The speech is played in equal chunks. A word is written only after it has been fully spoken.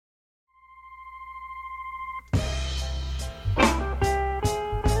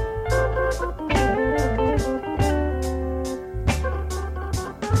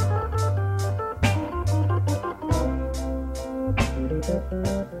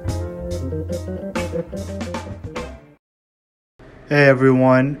Hey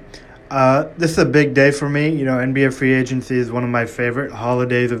everyone. This is a big day for me. NBA free agency is one of my favorite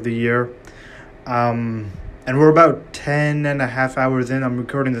holidays of the year. And we're about 10 and a half hours in. I'm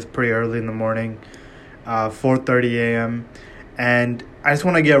recording this pretty early in the morning, 4:30 a.m. And I just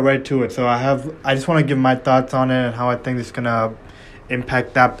want to get right to it. So I just want to give my thoughts on it and how I think it's going to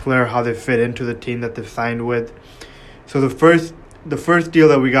impact that player, how they fit into the team that they've signed with. So the first deal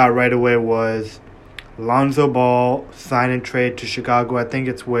that we got right away was Lonzo Ball sign and trade to Chicago. I think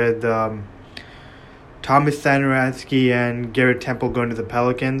it's with Thomas Satoransky and Garrett Temple going to the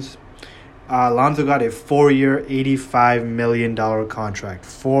Pelicans. Lonzo got a 4-year, $85 million contract.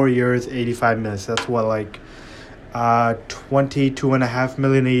 4 years, $85 million. So that's what, like $22.5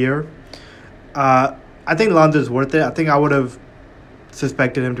 million a year. I think Lonzo's worth it. I think I would have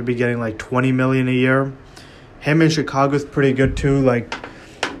suspected him to be getting like $20 million a year. Him in Chicago's pretty good too. Like,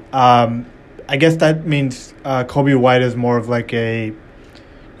 I guess that means Kobe White is more of like a,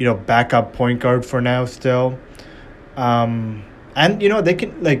 backup point guard for now still. And they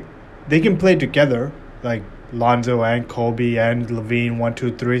can play together, like Lonzo and Kobe and Levine, 1,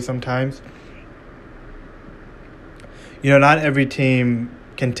 2, 3 sometimes. Not every team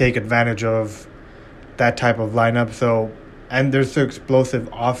can take advantage of that type of lineup. So, and they're so explosive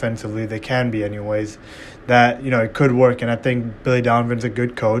offensively, they can be anyways, that, it could work. And I think Billy Donovan's a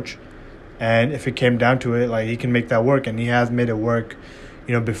good coach. And if it came down to it, like, he can make that work. And he has made it work,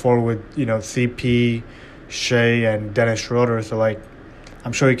 before with, CP, Shea, and Dennis Schroeder. So, like,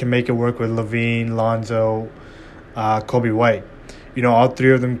 I'm sure he can make it work with Levine, Lonzo, Kobe White. All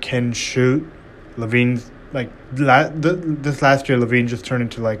three of them can shoot. Levine's, like, this last year, Levine just turned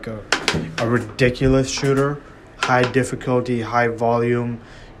into, like, a ridiculous shooter. High difficulty, high volume,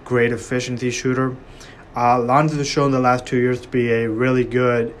 great efficiency shooter. Lonzo has shown the last 2 years to be a really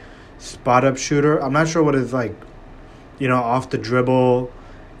good spot-up shooter. I'm not sure what his, like, off the dribble,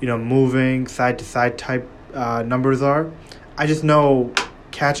 moving side-to-side type numbers are. I just know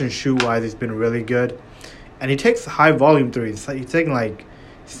catch-and-shoot-wise he's been really good. And he takes high-volume threes. He's taking, like,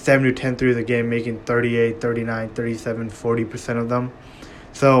 7 to 10 threes a game, making 38, 39, 37, 40% of them.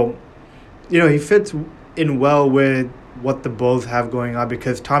 So, he fits in well with what the Bulls have going on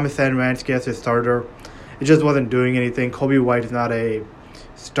because Thomas Satoransky as a starter, it just wasn't doing anything. Kobe White is not a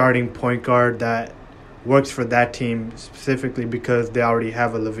starting point guard that works for that team specifically because they already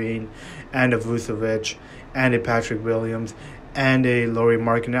have a Levine and a Vucevic and a Patrick Williams and a Lowry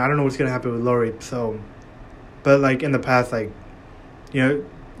Markkanen. I don't know what's going to happen with Lowry. So, but like in the past, like,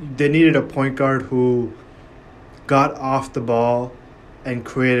 they needed a point guard who got off the ball and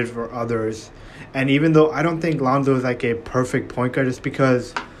created for others. And even though I don't think Lonzo is like a perfect point guard, just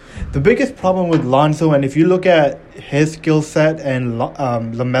because the biggest problem with Lonzo, and if you look at his skill set and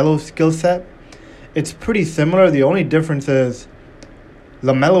LaMelo's skill set, it's pretty similar. The only difference is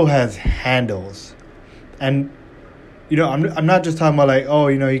LaMelo has handles. And, I'm not just talking about like,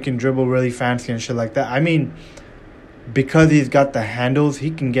 he can dribble really fancy and shit like that. I mean, because he's got the handles, he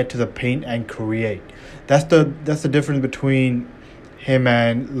can get to the paint and create. That's the difference between him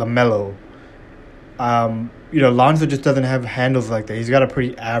and LaMelo. Lonzo just doesn't have handles like that. He's got a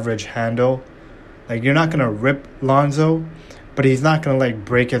pretty average handle. Like, you're not going to rip Lonzo, but he's not going to, like,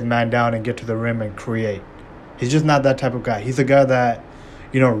 break his man down and get to the rim and create. He's just not that type of guy. He's a guy that,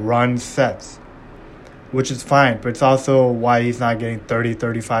 runs sets, which is fine, but it's also why he's not getting 30,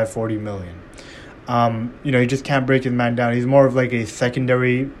 35, 40 million. He just can't break his man down. He's more of, like, a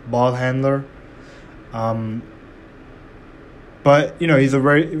secondary ball handler. But, he's a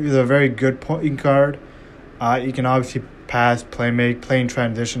very good point guard. He can obviously pass, make. Play in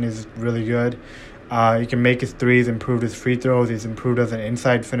transition is really good. He can make his threes, improved his free throws. He's improved as an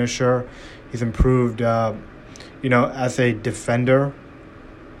inside finisher. He's improved, as a defender.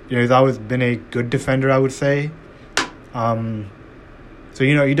 He's always been a good defender, I would say. So,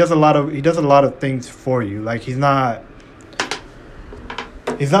 he does a lot of things for you. Like, he's not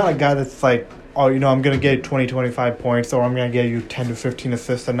a guy that's like, I'm going to get 20, 25 points, or I'm going to get you 10 to 15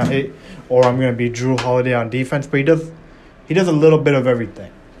 assists a night, or I'm going to be Drew Holiday on defense. But he does a little bit of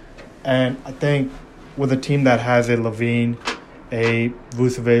everything. And I think with a team that has a Levine, a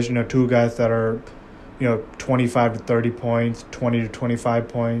Vucevic, two guys that are, 25 to 30 points, 20 to 25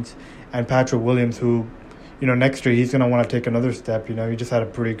 points, and Patrick Williams, who, next year he's going to want to take another step. He just had a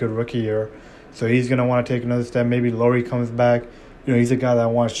pretty good rookie year. So he's going to want to take another step. Maybe Lowry comes back. He's a guy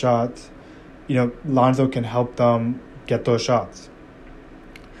that wants shots. Lonzo can help them get those shots.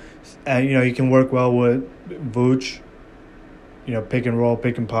 And, he can work well with Vooch, pick and roll,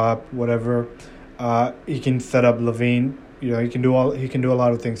 pick and pop, whatever. He can set up Levine he can do a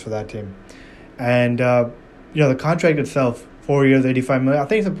lot of things for that team. And the contract itself, 4 years, $85 million. I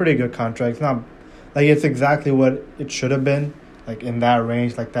think it's a pretty good contract. It's not like it's exactly what it should have been, like in that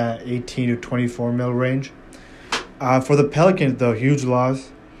range, like that 18 to 24 mil range. For the Pelicans, though, huge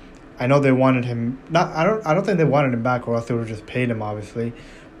loss. I know they wanted him. I don't think they wanted him back, or else they would have just paid him, obviously.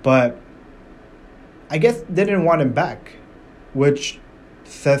 But I guess they didn't want him back, which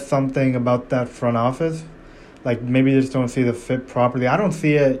says something about that front office. Like, maybe they just don't see the fit properly. I don't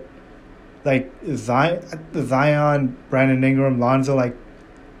see it. Like, Zion, Brandon Ingram, Lonzo, like,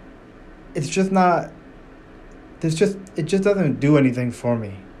 it's just not. It just doesn't do anything for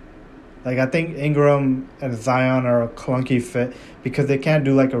me. Like, I think Ingram and Zion are a clunky fit because they can't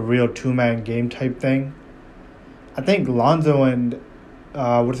do, like, a real two-man game type thing. I think Lonzo and,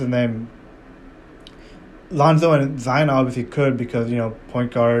 Lonzo and Zion obviously could because,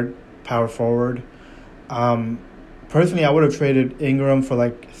 point guard, power forward. Personally, I would have traded Ingram for,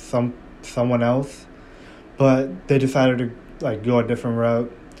 like, someone else. But they decided to, like, go a different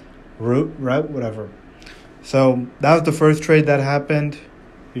route, whatever. So, that was the first trade that happened.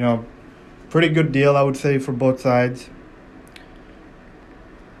 Pretty good deal, I would say, for both sides.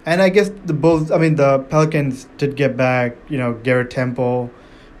 And I guess the Pelicans did get back, Garrett Temple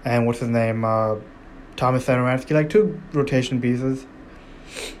and Thomas Satoransky, like 2 rotation pieces.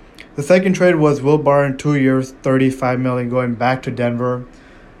 The second trade was Will Barton, 2 years, $35 million, going back to Denver.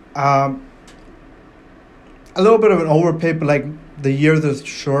 A little bit of an overpay, but like the years is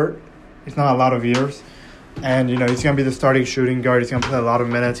short. It's not a lot of years. And, he's going to be the starting shooting guard. He's going to play a lot of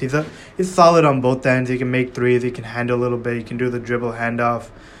minutes. He's solid on both ends. He can make threes. He can handle a little bit. He can do the dribble handoff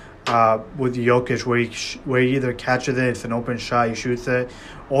with Jokic where he either catches it, it's an open shot, he shoots it,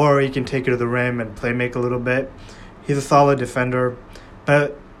 or he can take it to the rim and play make a little bit. He's a solid defender.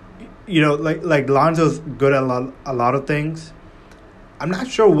 But, like Lonzo's good at a lot of things. I'm not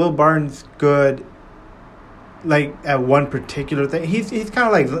sure Will Barton's good like at one particular thing. He's kind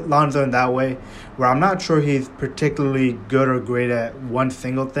of like Lonzo in that way, where I'm not sure he's particularly good or great at one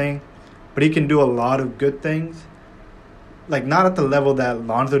single thing, but he can do a lot of good things. Like, not at the level that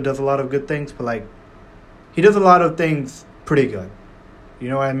Lonzo does a lot of good things, but like he does a lot of things pretty good. You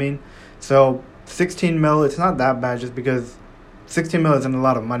know what I mean? So 16 mil, it's not that bad, just because 16 mil isn't a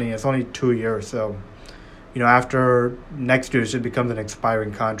lot of money. It's only 2 years, so after next year it just becomes an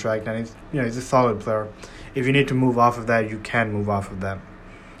expiring contract, and he's a solid player. If you need to move off of that, you can move off of that.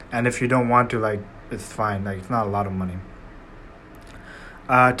 And if you don't want to, like, it's fine. Like, it's not a lot of money.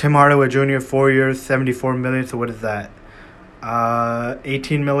 Tim Hardaway Jr., 4 years, $74 million. So what is that?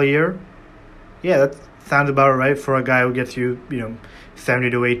 18 mil a year? Yeah, that sounds about right for a guy who gets you, 70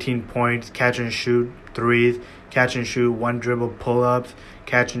 to 18 points, catch and shoot threes, catch and shoot, one dribble pull-ups,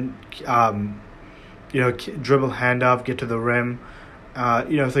 catch and, dribble handoff, get to the rim.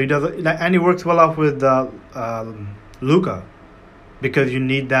 So he does, and he works well off with Luka, because you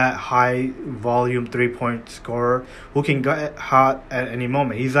need that high volume 3-point scorer who can get hot at any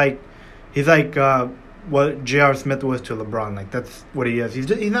moment. He's like what J.R. Smith was to LeBron. Like, that's what he is. He's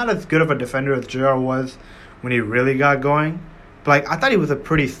not as good of a defender as J.R. was when he really got going, but like I thought he was a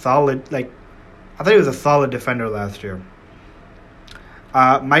solid defender last year.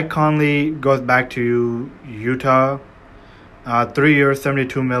 Mike Conley goes back to Utah. 3 years,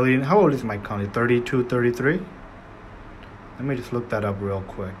 $72 million. How old is Mike Conley? 32, 33? Let me just look that up real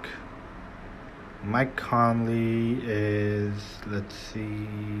quick. Mike Conley is, let's see.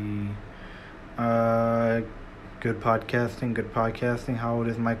 Good podcasting. How old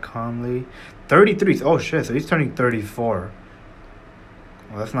is Mike Conley? 33. Oh, shit. So he's turning 34.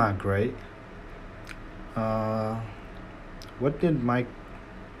 Well, that's not great. What did Mike...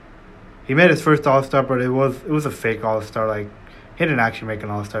 He made his first All-Star, but it was a fake All-Star. Like, he didn't actually make an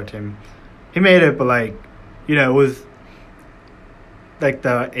All-Star team. He made it, but like, it was like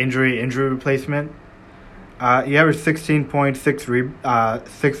the injury replacement. He averaged 16 points, 6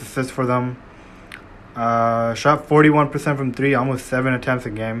 assists for them. Shot 41% from 3, almost 7 attempts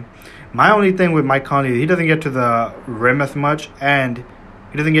a game. My only thing with Mike Conley, he doesn't get to the rim as much, and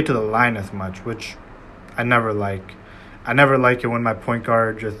he doesn't get to the line as much, which I never like. I never like it when my point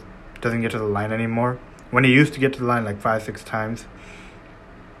guard just doesn't get to the line anymore. When he used to get to the line like 5-6 times.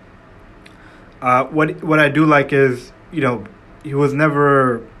 What I do like is, he was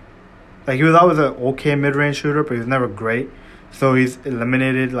never, like, he was always an okay mid-range shooter, but he was never great. So he's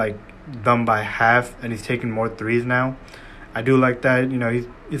eliminated like them by half, and he's taking more threes now. I do like that.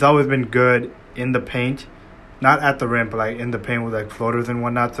 He's always been good in the paint, not at the rim, but like in the paint with like floaters and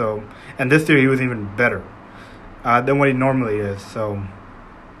whatnot. So, and this year he was even better than what he normally is. So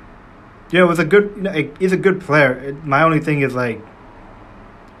It was a good. He's a good player. My only thing is like,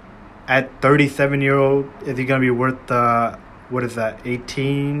 at 37-year-old, is he gonna be worth what is that?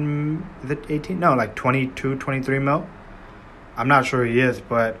 18? Is it 18? No, like 22, 23 mil. I'm not sure he is,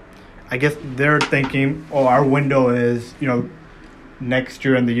 but I guess they're thinking, oh, our window is next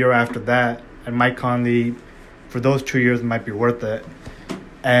year and the year after that, and Mike Conley, for those 2 years, might be worth it.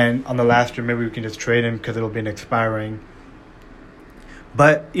 And on the last year, maybe we can just trade him because it'll be an expiring.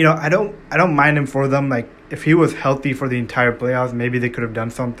 But I don't mind him for them. Like, if he was healthy for the entire playoffs, maybe they could have done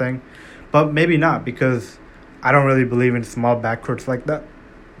something, but maybe not, because I don't really believe in small backcourts like that.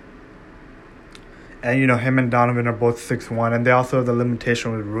 And him and Donovan are both 6'1", and they also have the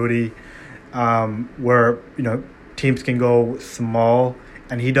limitation with Rudy, where teams can go small,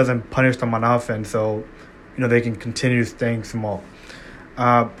 and he doesn't punish them on offense, so they can continue staying small.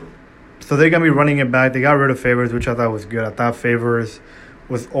 So they're gonna be running it back. They got rid of Favors, which I thought was good. I thought Favors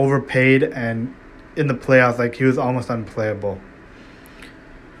was overpaid, and in the playoffs, like, he was almost unplayable.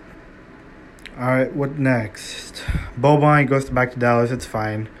 All right, what next? Boban goes back to Dallas. It's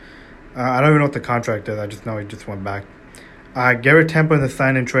fine. I don't even know what the contract is. I just know he just went back. Garrett Temple in the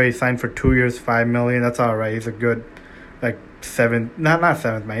sign and trade, signed for 2 years, $5 million. That's all right. He's a good, like, not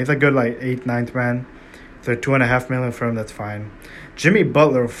seventh man. He's a good, like, 8th, 9th man. So $2.5 million for him. That's fine. Jimmy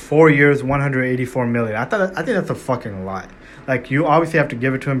Butler, 4 years, $184 million. I think that's a fucking lot. Like, you obviously have to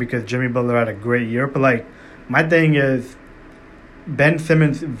give it to him because Jimmy Butler had a great year. But, like, my thing is, Ben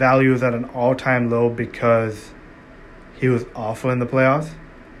Simmons' value is at an all-time low because he was awful in the playoffs.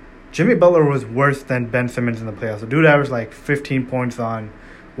 Jimmy Butler was worse than Ben Simmons in the playoffs. The dude averaged like 15 points on,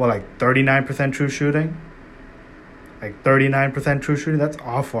 39% true shooting? Like 39% true shooting? That's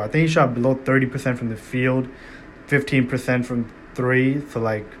awful. I think he shot below 30% from the field, 15% from three. So,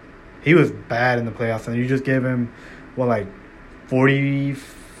 like, he was bad in the playoffs. And you just gave him,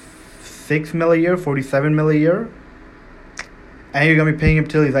 46 mil a year, 47 mil a year? And you're going to be paying him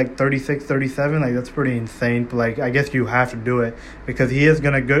till he's like 36, 37. Like, that's pretty insane. But, like, I guess you have to do it because he is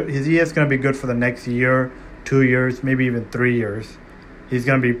going to be good for the next year, 2 years, maybe even 3 years. He's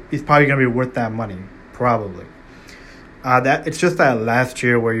probably going to be worth that money, probably. It's just that last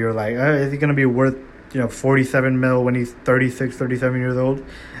year where you're like, is he going to be worth 47 mil when he's 36, 37 years old?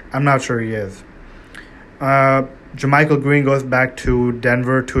 I'm not sure he is. JaMychal Green goes back to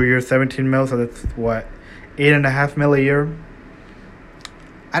Denver, 2 years, 17 mil. So that's 8.5 mil a year.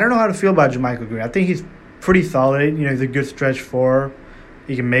 I don't know how to feel about JaMychal Green. I think he's pretty solid. He's a good stretch four.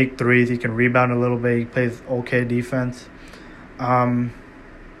 He can make threes. He can rebound a little bit. He plays okay defense.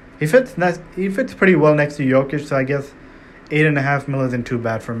 He fits pretty well next to Jokic. So I guess 8.5 mil isn't too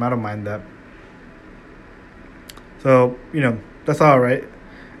bad for him. I don't mind that. So that's all right.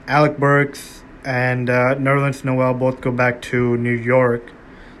 Alec Burks and Nerlens Noel both go back to New York.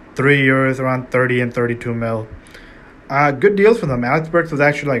 3 years, around 30 and 32 mil. Good deals for them. Alex Burks was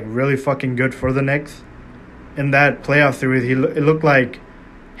actually really fucking good for the Knicks. In that playoff series, it looked like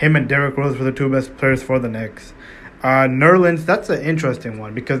him and Derrick Rose were the two best players for the Knicks. Nerlens, that's an interesting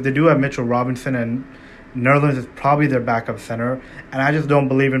one because they do have Mitchell Robinson, and Nerlens is probably their backup center. And I just don't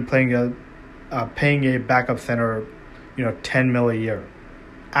believe in paying a backup center, 10 mil a year.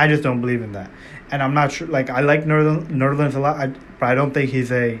 I just don't believe in that. And I'm not sure. Like, I like Nerlens a lot, but I don't think he's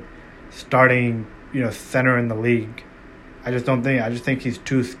a starting, center in the league. I just think he's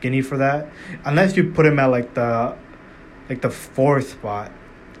too skinny for that. Unless you put him at the fourth spot.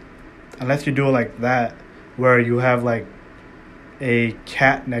 Unless you do it like that, where you have a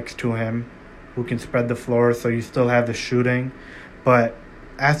cat next to him who can spread the floor, so you still have the shooting. But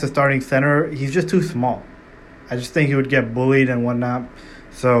as the starting center, he's just too small. I just think he would get bullied and whatnot.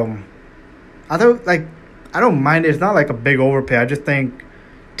 So I don't mind it. It's not a big overpay. I just think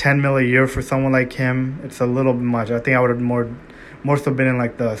 10 mil a year for someone like him, it's a little bit much. I think I would have more so been in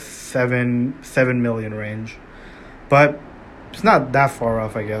the 7 million range. But it's not that far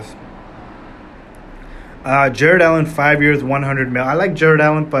off, I guess. Jared Allen, 5 years, 100 mil. I like Jared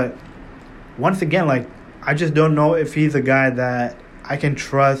Allen, but once again, I just don't know if he's a guy that I can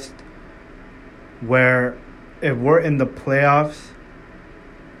trust, where if we're in the playoffs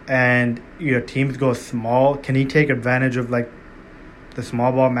and teams go small, can he take advantage of the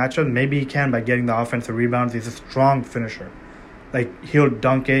small ball matchup? Maybe he can by getting the offensive rebounds. He's a strong finisher. He'll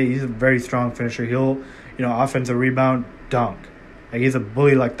dunk it. He's a very strong finisher. He'll, offensive rebound, dunk. He's a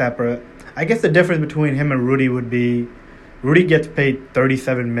bully like that. But I guess the difference between him and Rudy would be Rudy gets paid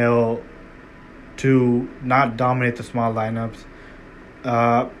 37 mil to not dominate the small lineups.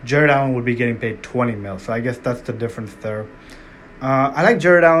 Jared Allen would be getting paid 20 mil. So I guess that's the difference there. I like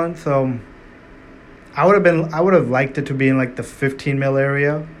Jared Allen, so I would have liked it to be in the 15 mil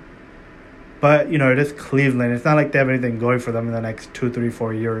area. But, it is Cleveland. It's not like they have anything going for them in the next 2, 3,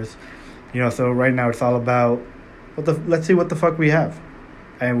 4 years. So right now it's all about let's see what the fuck we have.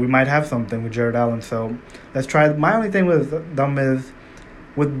 And we might have something with Jared Allen. So let's try. My only thing with them is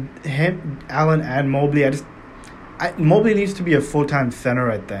with him, Allen, and Mobley. Mobley needs to be a full-time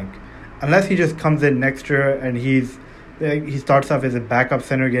center, I think. Unless he just comes in next year and he starts off as a backup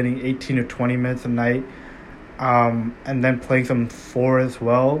center, getting 18 to 20 minutes a night, and then playing some 4 as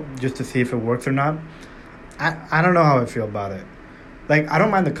well, just to see if it works or not. I don't know how I feel about it. Like, I don't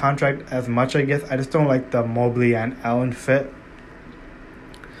mind the contract as much, I guess. I just don't like the Mobley and Allen fit.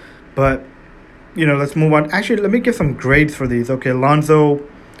 But, let's move on. Actually, let me give some grades for these. Okay, Lonzo,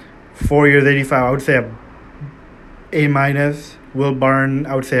 4 years, 85. I would say A-. Will Barton,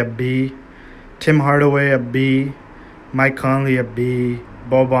 I would say a B. Tim Hardaway, a B. Mike Conley, a B.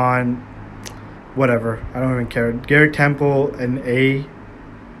 Boban, whatever. I don't even care. Garrett Temple, an A.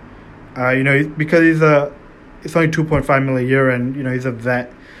 Because it's only $2.5 million a year, and he's a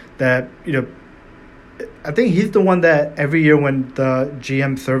vet. That I think he's the one that every year when the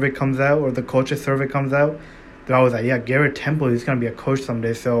GM survey comes out or the coaches survey comes out, they're always like, yeah, Garrett Temple, he's gonna be a coach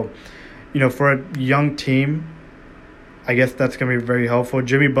someday. So, for a young team, I guess that's gonna be very helpful.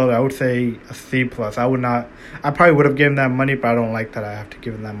 Jimmy Butler, I would say a C+. I probably would have given that money, but I don't like that I have to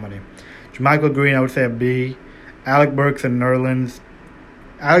give him that money. JaMychal Green, I would say a B. Alec Burks and Nerlens.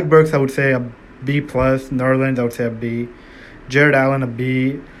 Alec Burks, I would say a B+. Nerlens, I would say a B. Jared Allen, a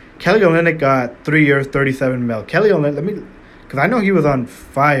B. Kelly Olynyk got 3 years, $37 million. Kelly Olynyk, because I know he was on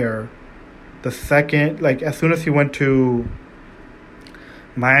fire the second, as soon as he went to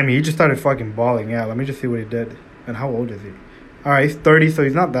Miami, he just started fucking balling. Yeah, let me just see what he did. And how old is he? All right, he's 30, so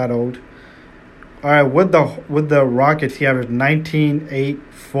he's not that old. All right, with the Rockets, he averaged 19, 8,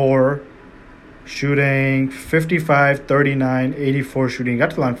 4, shooting 55, 39, 84 shooting. He got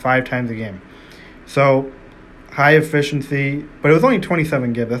to the line 5 times a game. So, high efficiency, but it was only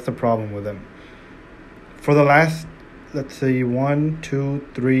 27 games. That's the problem with him. For the last, let's see, 1, 2,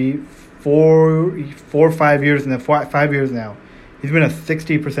 3, 4, 5 years, and then 5 years now, he's been a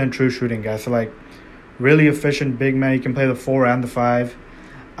 60% true shooting guy. So, really efficient big man. He can play the 4 and the 5.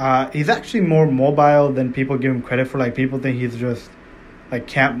 He's actually more mobile than people give him credit for. People think he's just,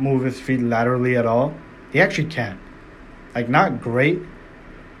 can't move his feet laterally at all. He actually can. Not great.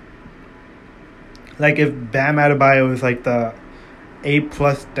 If Bam Adebayo is, the A+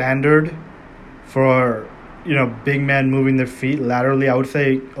 standard for, big men moving their feet laterally, I would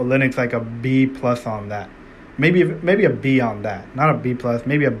say Olynyk's a B+ on that. Maybe a B on that. Not a B+,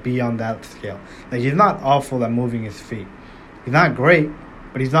 maybe a B on that scale. He's not awful at moving his feet. He's not great,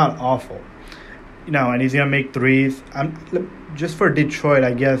 but he's not awful. And he's going to make threes. Just for Detroit,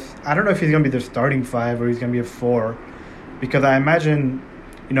 I guess. I don't know if he's going to be their starting 5 or he's going to be a 4. Because I imagine,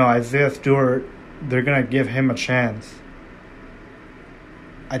 Isaiah Stewart, they're going to give him a chance.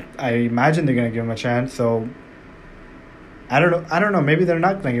 I imagine they're going to give him a chance. So, I don't know. Maybe they're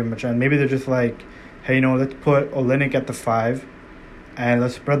not going to give him a chance. Maybe they're just hey, let's put Olynyk at the 5, and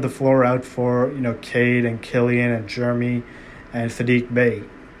let's spread the floor out for, Cade and Killian and Jeremy and Sadiq Bey.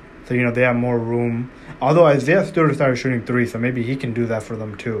 So, they have more room. Although Isaiah Stewart started shooting 3, so maybe he can do that for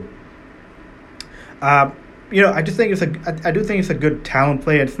them too. I just think I do think it's a good talent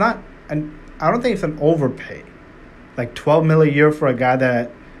play. It's not, I don't think it's an overpay. $12 million a year for a guy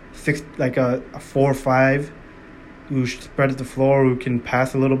that a 4 or 5. Who spreads the floor, who can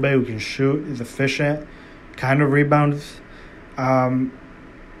pass a little bit, who can shoot, is efficient, kind of rebounds.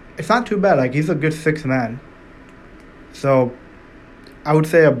 It's not too bad. He's a good 6 man. So, I would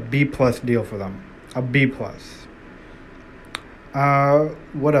say a B+ deal for them. A B+.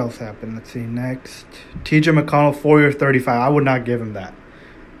 What else happened? Let's see. Next. TJ McConnell, 4 years, 35. I would not give him that.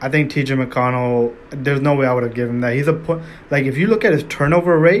 I think TJ McConnell, there's no way I would have given him that. He's if you look at his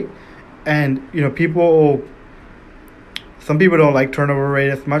turnover rate, and, some people don't like turnover rate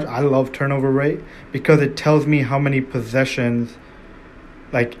as much. I love turnover rate because it tells me how many possessions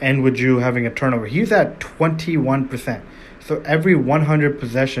end with you having a turnover. He's at 21%. So every 100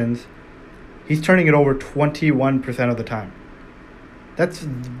 possessions, he's turning it over 21% of the time. That's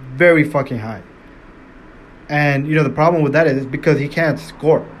very fucking high. And the problem with that is because he can't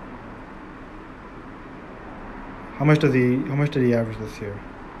score. How much did he average this year?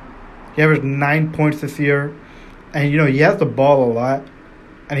 He averaged 9 points this year. And, he has the ball a lot,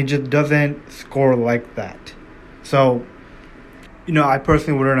 and he just doesn't score like that. So, I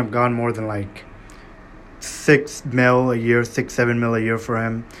personally wouldn't have gone more than, 6 mil a year, 6-7 mil a year for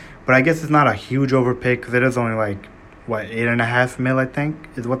him. But I guess it's not a huge overpay because it is only, 8.5 mil, I think,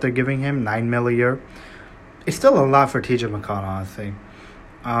 is what they're giving him, 9 mil a year. It's still a lot for TJ McConnell, honestly.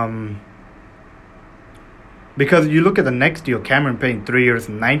 Because you look at the next deal, Cameron Payne, 3 years,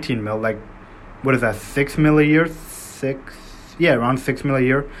 19 mil. Like, what is that, 6 mil a year? Around 6 mil a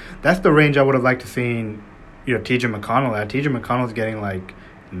year. That's the range I would have liked to seen, TJ McConnell at. TJ McConnell's getting like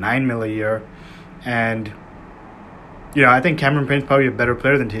 9 mil a year. And, I think Cameron Payne's probably a better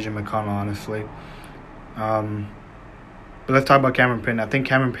player than TJ McConnell, honestly. But let's talk about Cameron Payne. I think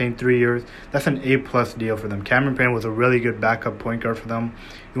Cameron Payne, 3 years, that's an A-plus deal for them. Cameron Payne was a really good backup point guard for them.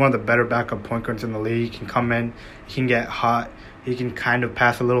 He's one of the better backup point guards in the league. He can come in, he can get hot, he can kind of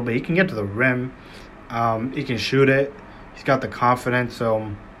pass a little bit, he can get to the rim, he can shoot it, he's got the confidence.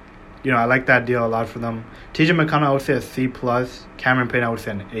 So, I like that deal a lot for them. TJ McConnell, I would say a C+. Cameron Payne, I would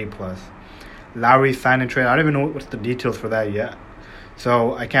say an A+. Lowry sign and trade, I don't even know what's the details for that yet.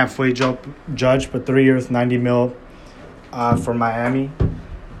 So I can't fully judge, but 3 years, 90 mil for Miami.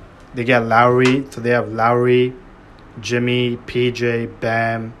 They get Lowry, so they have Lowry, Jimmy, PJ,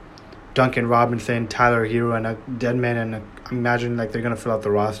 Bam, Duncan Robinson, Tyler Hero, and a Deadman, and I imagine like they're gonna fill out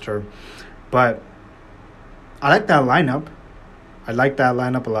the roster. But I like that lineup. I like that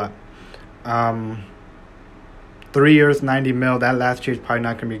lineup a lot. 3 years, 90 mil. That last year is probably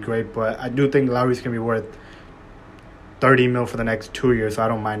not gonna be great, but I do think Lowry's gonna be worth 30 mil for the next 2 years, so I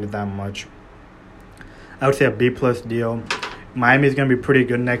don't mind it that much. I would say a B-plus deal. Miami's going to be pretty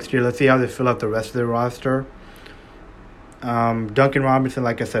good next year. Let's see how they fill out the rest of their roster. Duncan Robinson,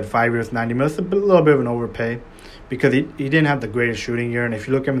 like I said, 5 years, 90 mil. It's a little bit of an overpay because he didn't have the greatest shooting year. And if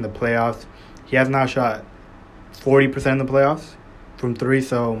you look at him in the playoffs, he has now shot 40% in the playoffs from three.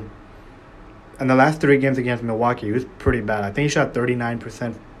 So, in the last 3 games against Milwaukee, he was pretty bad. I think he shot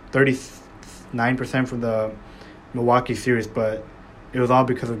 39% from the Milwaukee series, but it was all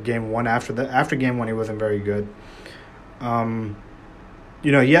because of game one. After game one, he wasn't very good.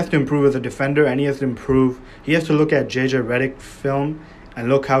 He has to improve as a defender, and he has to look at JJ Redick's film and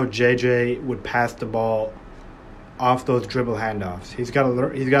look how JJ would pass the ball off those dribble handoffs. He's got to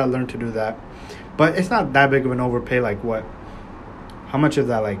learn to do that. But it's not that big of an overpay. Like what? How much is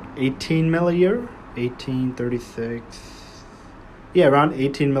that? Like 18 mil a year? 18, 36. Yeah, around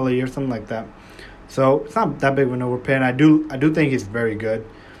 18 mil a year, something like that. So it's not that big of an overpay, and I do think he's very good.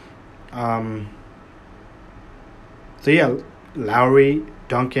 Lowry,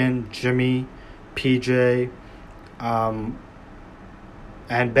 Duncan, Jimmy, PJ, and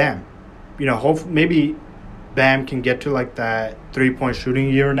Bam. Maybe Bam can get to like that 3-point shooting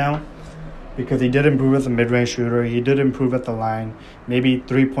year now, because he did improve as a mid-range shooter. He did improve at the line. Maybe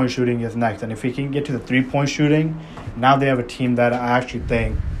 3-point shooting is next, and if he can get to the 3-point shooting, now they have a team that I actually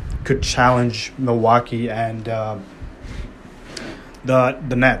think could challenge Milwaukee and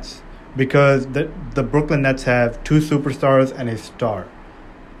the Nets, because the Brooklyn Nets have 2 superstars and a star.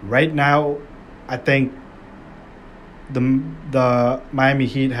 Right now, I think the Miami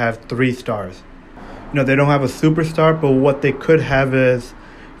Heat have 3 stars. They don't have a superstar, but what they could have is,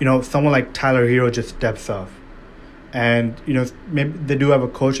 someone like Tyler Hero just steps up. And, maybe they do have a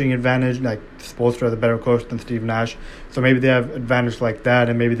coaching advantage, like Spoelstra is a better coach than Steve Nash. So maybe they have advantage like that,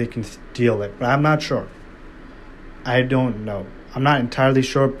 and maybe they can steal it. But I'm not sure. I don't know. I'm not entirely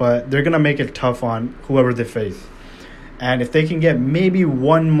sure, but they're going to make it tough on whoever they face. And if they can get maybe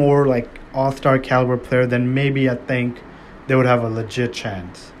one more, like, all-star caliber player, then maybe I think they would have a legit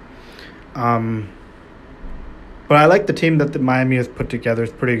chance. But I like the team that Miami has put together.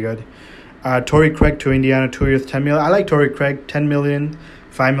 It's pretty good. Torrey Craig to Indiana, 2 years, $10 million. I like Torrey Craig, $10 million,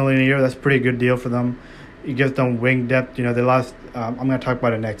 $5 million a year. That's a pretty good deal for them. It gives them wing depth. They lost. I'm going to talk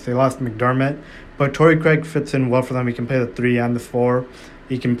about it next. They lost McDermott, but Torrey Craig fits in well for them. He can play the 3 and the 4.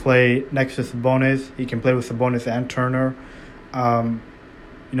 He can play next to Sabonis. He can play with Sabonis and Turner.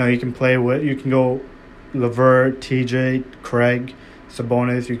 You can play with. You can go LeVert, TJ, Craig,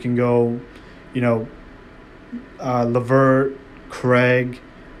 Sabonis. You can go, LeVert, Craig,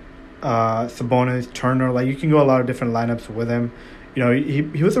 Sabonis, Turner. Like, you can go a lot of different lineups with him.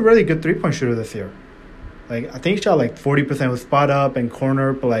 He was a really good 3-point shooter this year. Like, I think he shot like 40% with spot up and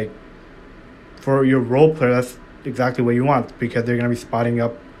corner, but like for your role player, that's exactly what you want, because they're gonna be spotting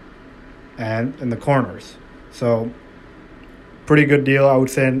up and in the corners. So pretty good deal. I would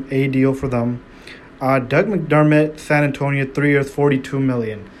say an A deal for them. Doug McDermott, San Antonio, 3 years, $42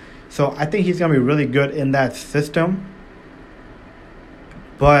 million. So I think he's gonna be really good in that system.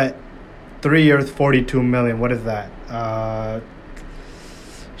 But 3 years, $42 million. What is that?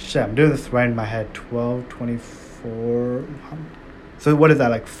 I'm doing this right in my head. 12, 24. So what is that,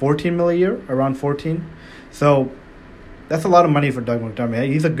 like 14 million a year? Around 14? So that's a lot of money for Doug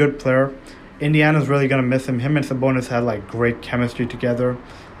McDermott. He's a good player. Indiana's really going to miss him. Him and Sabonis had like great chemistry together.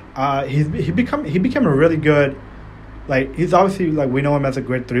 He became a really good, like, he's obviously, like, we know him as a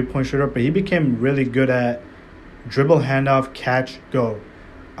great 3-point shooter, but he became really good at dribble handoff, catch, go.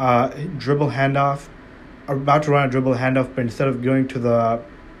 Dribble handoff, about to run a dribble handoff, but instead of going to the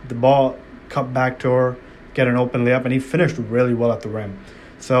ball, cut back to her, get an open layup, and he finished really well at the rim.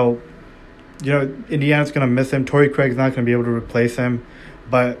 So, Indiana's going to miss him. Torrey Craig's not going to be able to replace him,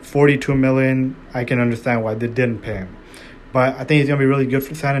 but $42 million, I can understand why they didn't pay him. But I think he's going to be really good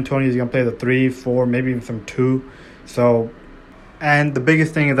for San Antonio. He's going to play the 3, 4, maybe even some 2. So, and the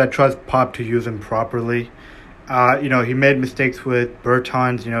biggest thing is I trust Pop to use him properly. He made mistakes with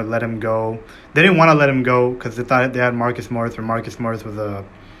Bertans, let him go. They didn't want to let him go because they thought they had Marcus Morris, or Marcus Morris was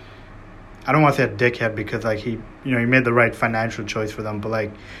I don't want to say a dickhead because, he made the right financial choice for them.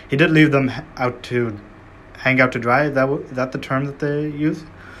 But, he did leave them hang out to dry. Is that the term that they use?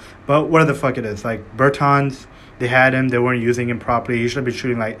 But whatever the fuck it is. Bertans, they had him. They weren't using him properly. He should be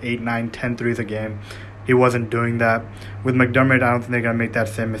shooting 8, 9, 10 threes a game. He wasn't doing that. With McDermott, I don't think they're going to make that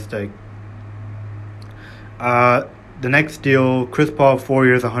same mistake. The next deal, Chris Paul, 4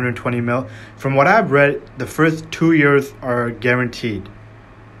 years, $120 million. From what I've read, the first 2 years are guaranteed.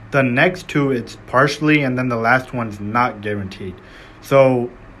 The next 2, it's partially, and then the last one's not guaranteed. So,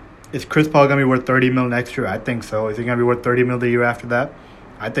 is Chris Paul going to be worth $30 million next year? I think so. Is he going to be worth $30 million the year after that?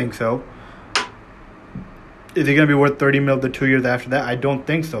 I think so. Is he going to be worth $30 million the 2 years after that? I don't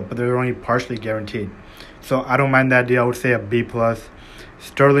think so, but they're only partially guaranteed. So, I don't mind that deal. I would say a B+.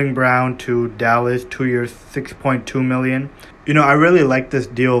 Sterling Brown to Dallas, 2 years, $6.2 million. I really like this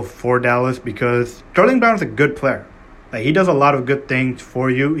deal for Dallas because Sterling Brown's a good player. He does a lot of good things for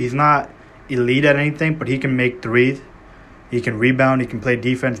you. He's not elite at anything, but he can make threes. He can rebound. He can play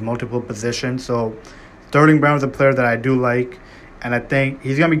defense, multiple positions. So Sterling Brown's a player that I do like, and I think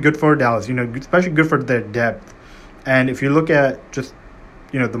he's going to be good for Dallas, especially good for their depth. And if you look at just,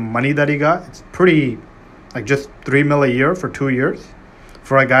 the money that he got, it's pretty, just $3 million a year for 2 years.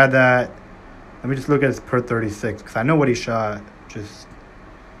 For a guy that, let me just look at his per 36, because I know what he shot.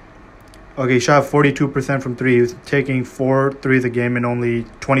 He shot 42% from 3. He was taking 4 threes a game in only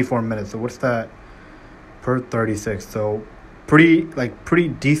 24 minutes. So what's that per 36? So pretty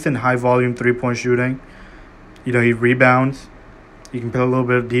decent high volume 3-point shooting. He rebounds. He can play a little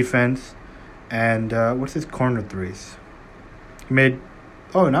bit of defense. And what's his corner threes? He made,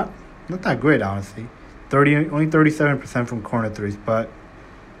 not that great, honestly. Only 37% from corner threes, but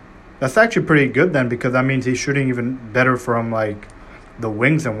that's actually pretty good then, because that means he's shooting even better from the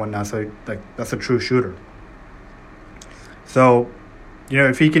wings and whatnot. So that's a true shooter. So,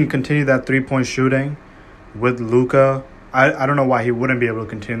 if he can continue that 3-point shooting with Luka, I don't know why he wouldn't be able to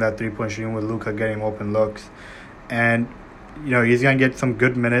continue that 3-point shooting with Luka getting open looks. And, he's going to get some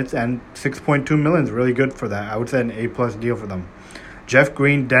good minutes, and $6.2 million is really good for that. I would say an A+ deal for them. Jeff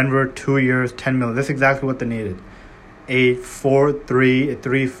Green, Denver, 2 years, $10 million. That's exactly what they needed. A 4-3, a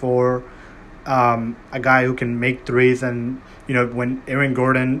 3-4, a guy who can make threes, and when Aaron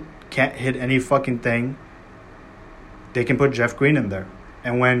Gordon can't hit any fucking thing, they can put Jeff Green in there.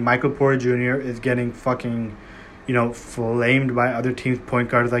 And when Michael Porter Jr. is getting fucking, flamed by other teams' point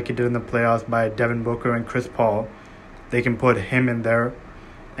guards like he did in the playoffs by Devin Booker and Chris Paul, they can put him in there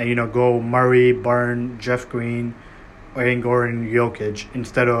and go Murray, Barn, Jeff Green, Aaron Gordon, Jokic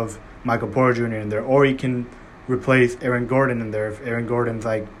instead of Michael Porter Jr. in there, or he can replace Aaron Gordon in there if Aaron Gordon's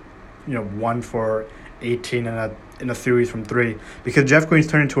 1 for 18 in a series from 3, because Jeff Green's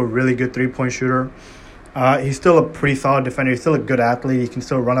turned into a really good 3-point shooter. He's still a pretty solid defender. He's still a good athlete. He can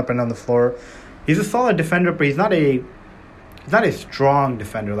still run up and down the floor. He's a solid defender, but he's not a strong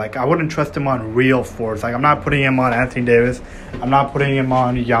defender. I wouldn't trust him on real force. I'm not putting him on Anthony Davis. I'm not putting him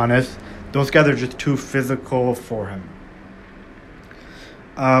on Giannis. Those guys are just too physical for him.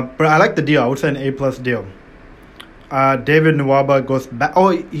 But I like the deal. I would say an A+ deal. David Nwaba goes back.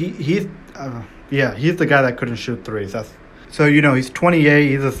 He's the guy that couldn't shoot threes. He's 28.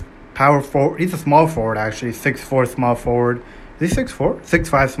 He's a power forward. He's a small forward, actually. 6'4", small forward. Is he 6'4"?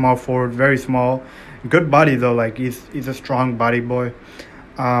 6'5", small forward. Very small. Good body, though. He's a strong body boy.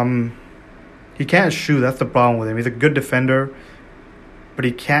 He can't shoot. That's the problem with him. He's a good defender, but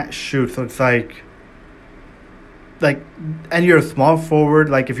he can't shoot. So it's and you're a small forward.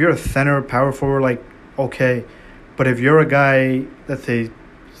 If you're a center, power forward, okay. But if you're a guy, let's say,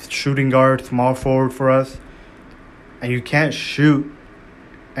 shooting guard, small forward for us, and you can't shoot,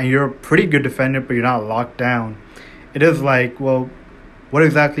 and you're a pretty good defender, but you're not locked down, it is what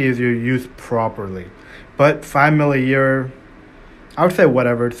exactly is your use properly? But $5 million a year, I would say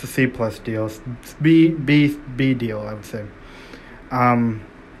whatever. It's a C+ deal. It's B deal, I would say.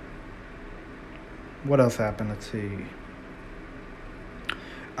 What else happened? Let's see.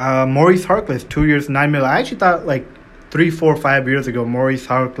 Maurice Harkless, 2 years, $9 million. I actually thought 3, 4, 5 years ago, Maurice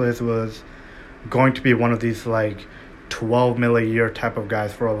Harkless was going to be one of these like 12 mil a year type of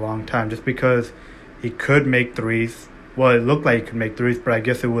guys for a long time, just because he could make threes. Well, it looked like he could make threes, but I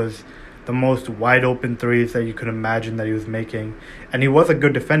guess it was the most wide open threes that you could imagine that he was making. And he was a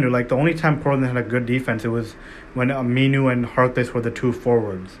good defender. Like, the only time Portland had a good defense, it was when Aminu and Harkless were the two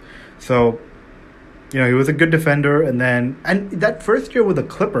forwards. So, he was a good defender. And that first year with the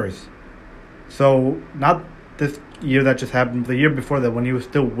Clippers, so not this year that just happened, the year before that when he was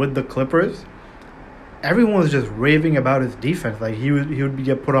still with the Clippers, everyone was just raving about his defense. Like, he would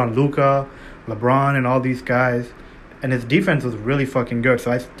get put on Luka, LeBron, and all these guys. And his defense was really fucking good.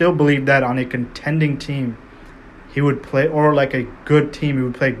 So I still believe that on a contending team, he would play, or like a good team, he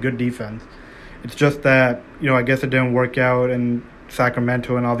would play good defense. It's just that, I guess it didn't work out in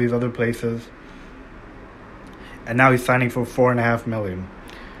Sacramento and all these other places. And now he's signing for $4.5 million.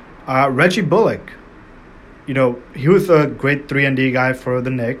 Reggie Bullock, he was a great 3-and-D guy for the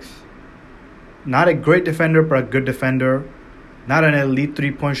Knicks. Not a great defender, but a good defender. Not an elite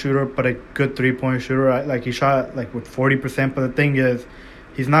three-point shooter, but a good three-point shooter. Like, he shot like with 40%. But the thing is,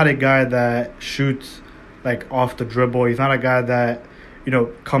 he's not a guy that shoots like off the dribble. He's not a guy that,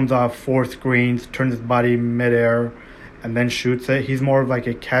 comes off 4 screens, turns his body midair, and then shoots it. He's more of like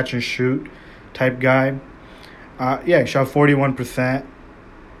a catch and shoot type guy. He shot 41%.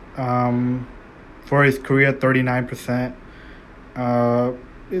 For his career, 39%.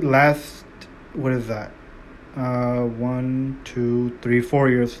 What is that? 4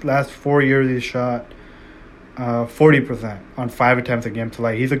 years. Last 4 years, he shot 40% on 5 attempts a game. So,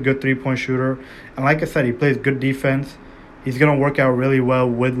 like, he's a good three-point shooter. And like I said, he plays good defense. He's going to work out really well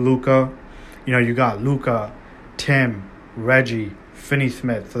with Luka. You got Luka, Tim, Reggie,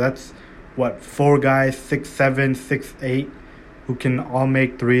 Finney-Smith. So that's, 4 guys, 6'7", 6'8", who can all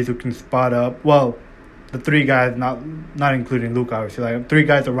make threes, who can spot up. Well, the 3 guys, not including Luka, obviously. Like, 3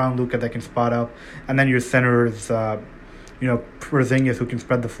 guys around Luka that can spot up. And then your centers, Porzingis, who can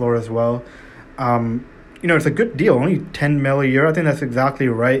spread the floor as well. It's a good deal. Only $10 million a year. I think that's exactly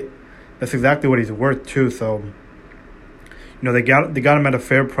right. That's exactly what he's worth, too. So, they got him at a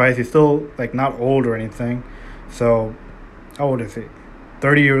fair price. He's still, like, not old or anything. So, how old is he?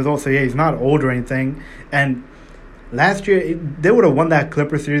 30 years old. So, yeah, he's not old or anything. And last year, they would have won that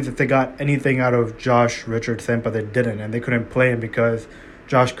Clippers series if they got anything out of Josh Richardson, but they didn't. And they couldn't play him because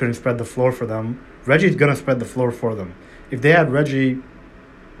Josh couldn't spread the floor for them. Reggie's going to spread the floor for them. If they had Reggie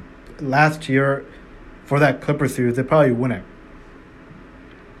last year for that Clippers series, they'd probably win it.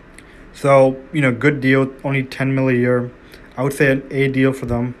 So, good deal. Only $10 million a year. I would say an A deal for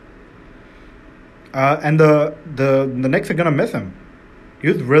them. And the Knicks are going to miss him. He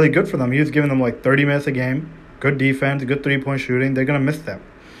was really good for them. He was giving them like 30 minutes a game. Good defense, good three-point shooting. They're going to miss that.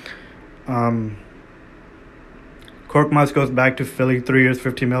 Korkmaz goes back to Philly, 3 years,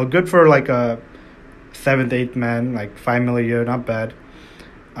 $50 million. Good for like a 7th, 8th man, like $5 million a year, not bad.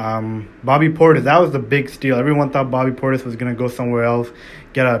 Bobby Portis, that was the big steal. Everyone thought Bobby Portis was going to go somewhere else,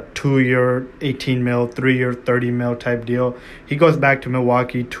 get a 2-year, $18 million, 3-year, $30 million type deal. He goes back to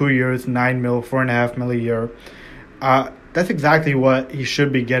Milwaukee, 2 years, $9 million, $4.5 million a year. That's exactly what he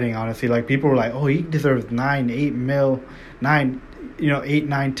should be getting, honestly. Like, people were like, oh, he deserves $8 million, $8,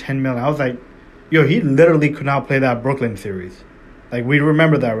 $9, $10 million. I was like, he literally could not play that Brooklyn series. Like, we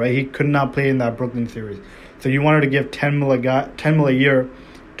remember that, right? He could not play in that Brooklyn series. So you wanted to give $10 million a year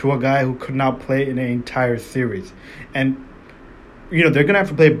to a guy who could not play in an entire series. And, they're going to have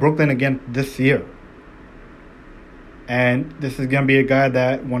to play Brooklyn again this year. And this is going to be a guy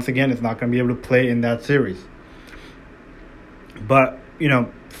that, once again, is not going to be able to play in that series. But,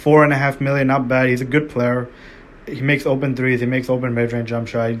 $4.5 million, not bad. He's a good player. He makes open threes. He makes open mid-range jump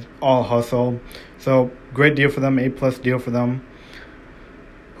shots. All hustle. So, great deal for them. A-plus deal for them.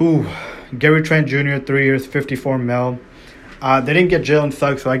 Gary Trent Jr., 3 years, $54 million. They didn't get Jalen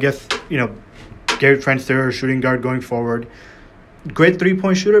Suggs, so I guess, Gary Trent's their shooting guard going forward. Great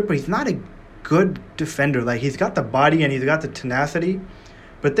three-point shooter, but he's not a good defender. Like, he's got the body and he's got the tenacity.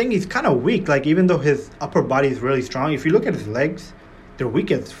 But the thing, he's kind of weak. Like, even though his upper body is really strong, if you look at his legs, they're weak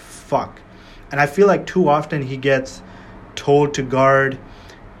as fuck. And I feel like too often he gets told to guard,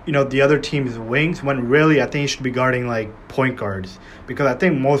 the other team's wings, when really I think he should be guarding, like, point guards. Because I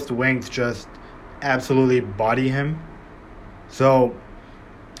think most wings just absolutely body him. So,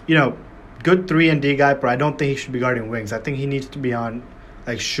 good 3-and-D guy, but I don't think he should be guarding wings. I think he needs to be on,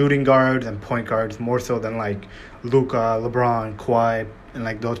 like, shooting guards and point guards more so than, like, Luka, LeBron, Kawhi, and,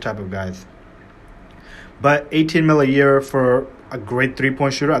 like, those type of guys. But $18 million a year for a great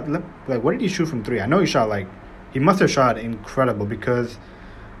three-point shooter. Like, what did he shoot from 3? I know he must have shot incredible because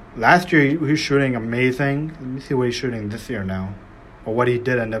last year he was shooting amazing. Let me see what he's shooting this year now. Or what he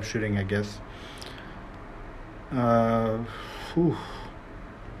did end up shooting, I guess. Whew.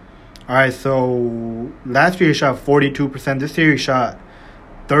 All right, so last year he shot 42%. This year he shot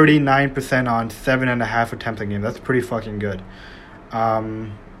 39% on 7.5 attempts a game. That's pretty fucking good. So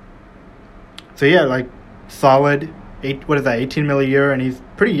yeah, like solid. What is that? 18 mil a year, and he's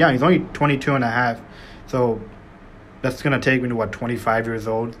pretty young. He's only 22 and a half. So that's gonna take me to 25 years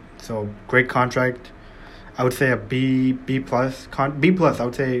old. So great contract. I would say a B plus. B plus. I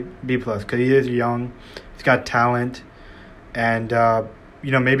would say B plus because he is young. He's got talent, and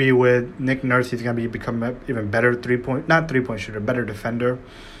maybe with Nick Nurse, he's gonna become an even better not 3-point shooter, better defender.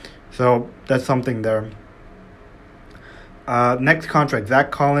 So that's something there. Next contract,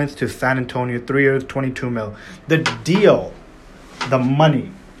 Zach Collins to San Antonio, 3 years, 22 mil. The deal, the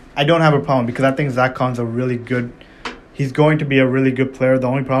money, I don't have a problem because I think Zach Collins he's going to be a really good player. The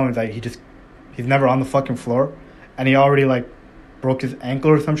only problem is that he's never on the fucking floor, and he already broke his ankle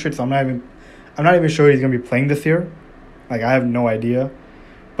or some shit. So I'm not even sure he's gonna be playing this year. I have no idea.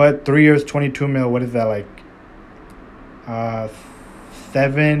 But 3 years, 22 mil. What is that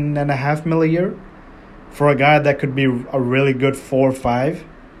 7.5 mil a year for a guy that could be a really good 4 or 5?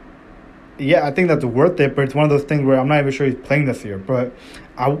 Yeah, I think that's worth it. But it's one of those things where I'm not even sure he's playing this year. But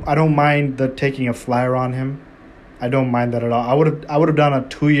I don't mind taking a flyer on him. I don't mind that at all. I would have done a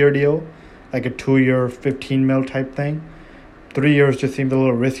 2-year deal, like a 2-year 15 mil type thing. 3 years just seems a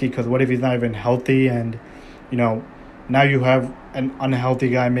little risky because what if he's not even healthy and now you have an unhealthy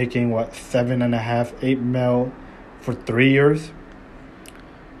guy making 7.5, 8 mil for 3 years.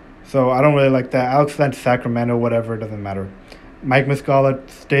 So I don't really like that. Alex Len, Sacramento, whatever, it doesn't matter. Mike Muscala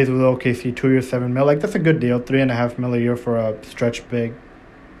stays with OKC, 2 years, 7 mil. That's a good deal. 3.5 mil a year for a stretch big.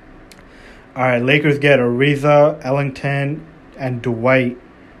 All right, Lakers get Ariza, Ellington, and Dwight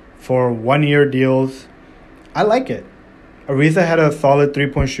for 1-year deals. I like it. Ariza had a solid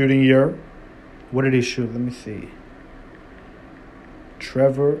 3-point shooting year. What did he shoot? Let me see.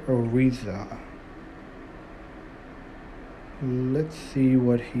 Trevor Ariza. Let's see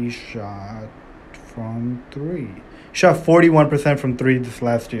what he shot from 3. He shot 41% from 3 this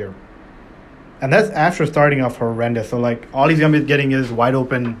last year. And that's after starting off horrendous. So, all he's going to be getting is wide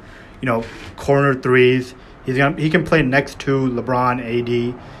open, corner threes. He can play next to LeBron, AD.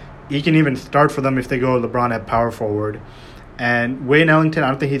 He can even start for them if they go LeBron at power forward. And Wayne Ellington, I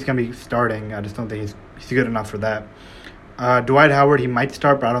don't think he's going to be starting. I just don't think he's good enough for that. Dwight Howard, he might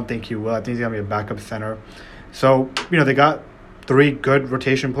start, but I don't think he will. I think he's going to be a backup center. So, they got 3 good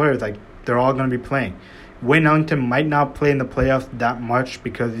rotation players. They're all going to be playing. Wayne Ellington might not play in the playoffs that much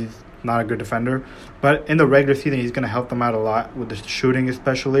because he's not a good defender. But in the regular season, he's going to help them out a lot with the shooting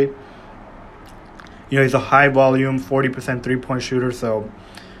especially. He's a high-volume, 40% 3-point shooter, so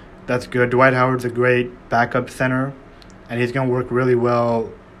that's good. Dwight Howard's a great backup center, and he's going to work really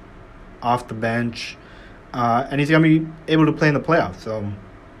well off the bench. And he's going to be able to play in the playoffs. So,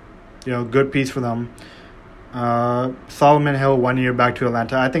 good piece for them. Solomon Hill, 1 year back to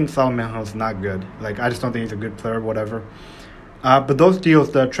Atlanta. I think Solomon Hill's not good. I just don't think he's a good player, whatever. But those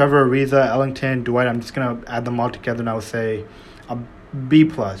deals, the Trevor Ariza, Ellington, Dwight, I'm just going to add them all together and I would say a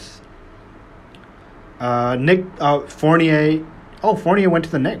B+. Fournier. Oh, Fournier went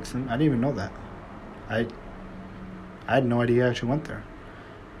to the Knicks. I didn't even know that. I had no idea he actually went there.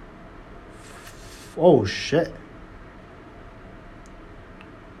 Oh, shit.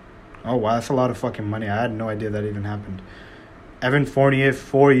 Oh, wow, that's a lot of fucking money. I had no idea that even happened. Evan Fournier,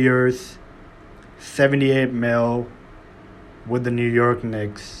 4 years, 78 mil with the New York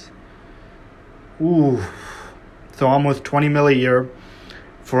Knicks. Ooh. So almost 20 mil a year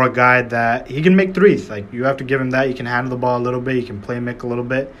for a guy that he can make threes. You have to give him that. He can handle the ball a little bit. He can play make a little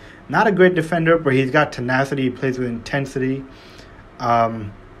bit. Not a great defender, but he's got tenacity. He plays with intensity.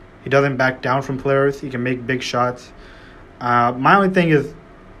 He doesn't back down from players. He can make big shots. My only thing is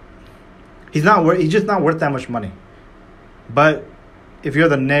he's just not worth that much money. But if you're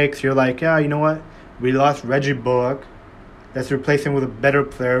the Knicks, you're yeah, you know what? We lost Reggie Bullock. Let's replace him with a better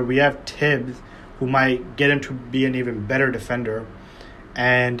player. We have Tibbs, who might get him to be an even better defender.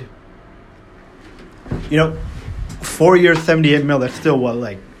 And, 4 years, 78 mil, that's still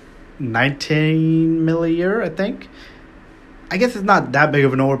 19 mil a year, I think. I guess it's not that big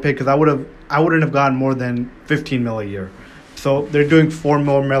of an overpay because I wouldn't have gotten more than 15 mil a year. So they're doing 4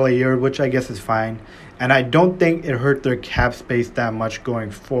 mil a year, which I guess is fine. And I don't think it hurt their cap space that much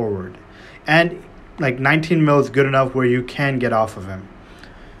going forward. And 19 mil is good enough where you can get off of him.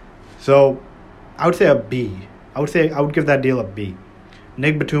 So I would say a B. I would give that deal a B.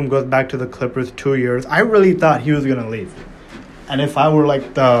 Nick Batum goes back to the Clippers, 2 years. I really thought he was gonna leave. And if I were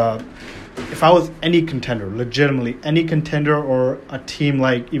if I was any contender, legitimately any contender, or a team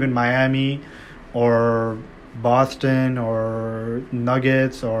like even Miami or Boston or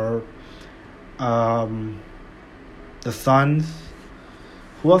Nuggets or um, the Suns.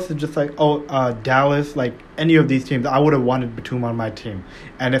 Who else is just like, Dallas, like any of these teams, I would have wanted Batum on my team.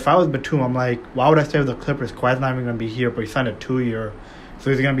 And if I was Batum, I'm like, why would I stay with the Clippers? Kawhi's not even going to be here, but he signed a 2-year.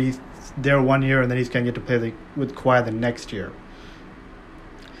 So he's going to be there 1 year, and then he's going to get to play with Kawhi the next year.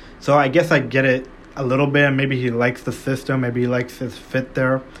 So I guess I get it a little bit, and maybe he likes the system. Maybe he likes his fit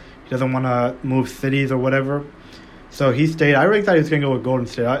there. He doesn't want to move cities or whatever. So he stayed. I really thought he was going to go with Golden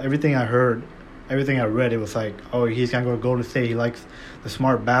State. Everything I read, it was like, oh, he's going to go to Golden State. He likes the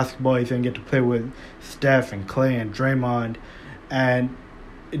smart basketball. He's going to get to play with Steph and Clay and Draymond. And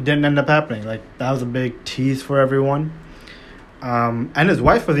it didn't end up happening. Like, that was a big tease for everyone. And his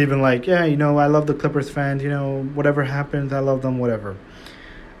wife was even like, yeah, I love the Clippers fans. Whatever happens, I love them, whatever.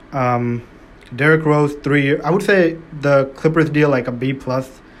 Derrick Rose, 3 years. I would say the Clippers deal like a B+.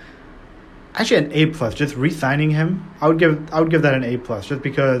 Actually, an A+. Just re-signing him, I would give that an A+, just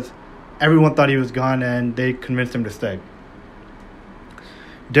because everyone thought he was gone, and they convinced him to stay.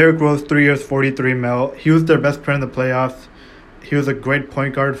 Derrick Rose, 3 years, $43 million. He was their best player in the playoffs. He was a great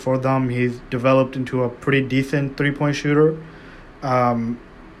point guard for them. He's developed into a pretty decent three-point shooter. And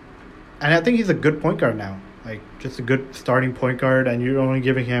I think he's a good point guard now. Like, just a good starting point guard, and you're only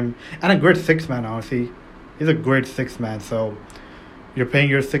giving him... And a great six-man, honestly. He's a great six-man, so you're paying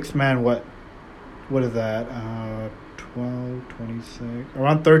your six-man, what is that? 12, 26...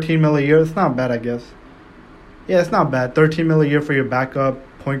 Around $13 million a year. It's not bad, I guess. Yeah, it's not bad. $13 million a year for your backup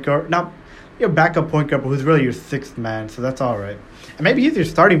point guard. Not your backup point guard, but who's really your sixth man, so that's all right. And maybe he's your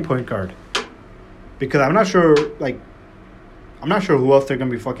starting point guard. Because I'm not sure who else they're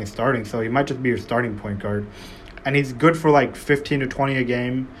going to be fucking starting, so he might just be your starting point guard. And he's good for like 15 to 20 a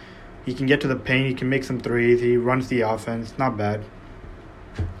game. He can get to the paint. He can make some threes. He runs the offense. Not bad.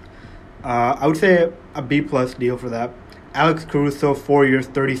 I would say a B+ deal for that. Alex Caruso, 4 years,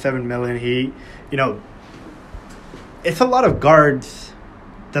 $37 million. He, it's a lot of guards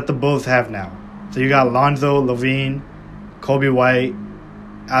that the Bulls have now. So you got Lonzo, LaVine, Kobe White,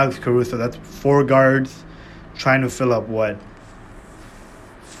 Alex Caruso. That's 4 guards trying to fill up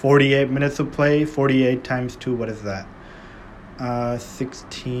 48 minutes of play. 48 times 2, what is that?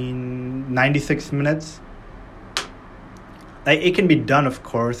 96 minutes. Like, it can be done, of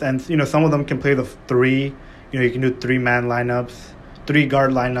course. And, some of them can play the 3. You can do 3-man lineups,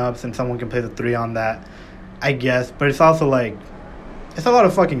 3-guard lineups, and someone can play the 3 on that, I guess. But it's also like, it's a lot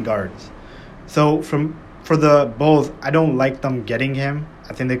of fucking guards. So for the Bulls, I don't like them getting him.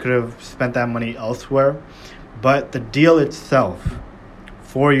 I think they could have spent that money elsewhere. But the deal itself,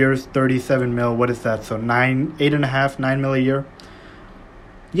 4 years, $37 million. What is that? So $9 million a year.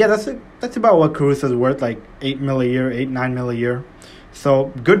 Yeah, that's about what Caruso's worth, like $8 million a year, $9 million a year.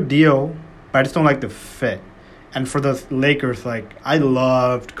 So good deal, but I just don't like the fit. And for the Lakers, like, I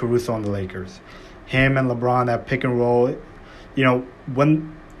loved Caruso on the Lakers. Him and LeBron, that pick and roll.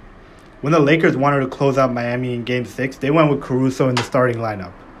 When the Lakers wanted to close out Miami in Game 6, they went with Caruso in the starting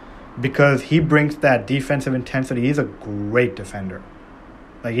lineup because he brings that defensive intensity. He's a great defender.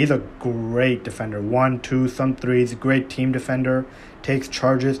 Like, he's a great defender. 1, 2, some threes. Great team defender. Takes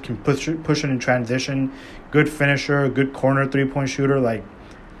charges. Can push it in transition. Good finisher. Good corner three-point shooter. Like,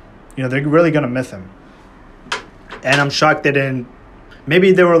 they're really going to miss him. And I'm shocked they didn't.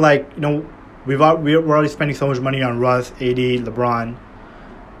 Maybe they were like, we're already spending so much money on Russ, AD, LeBron.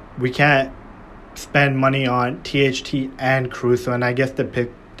 We can't spend money on THT and Caruso. And I guess they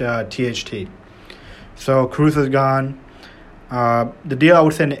picked THT. So Caruso's gone. The deal, I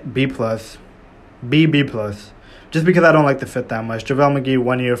would say B+. B+. Just because I don't like the fit that much. JaVale McGee,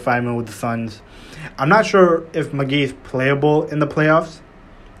 1 year, $5 million with the Suns. I'm not sure if McGee is playable in the playoffs,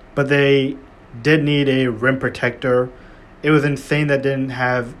 but they did need a rim protector. It was insane that didn't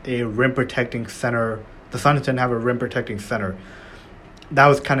have a rim protecting center. The Suns didn't have a rim protecting center. That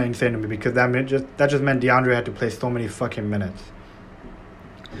was kind of insane to me because that just meant DeAndre had to play so many fucking minutes.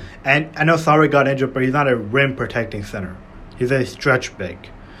 And I know Lowry got injured, but he's not a rim protecting center. He's a stretch big.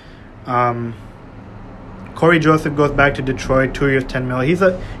 Corey Joseph goes back to Detroit, 2 years, $10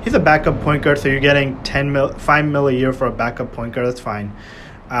 million. He's a backup point guard, so you're getting $5 million a year for a backup point guard. That's fine.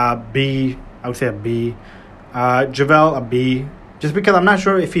 B, I would say a B. JaVale, a B. Just because I'm not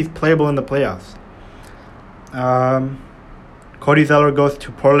sure if he's playable in the playoffs. Cody Zeller goes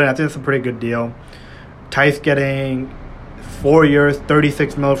to Portland. I think it's a pretty good deal. Tice getting 4 years,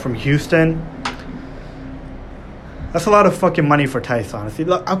 $36 million from Houston. That's a lot of fucking money for Tice, honestly.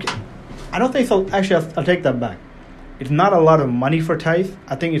 Look, okay, I don't think so. Actually, I'll take that back. It's not a lot of money for Tice.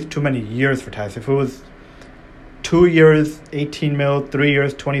 I think it's too many years for Tice. If it was 2 years, 18 mil, 3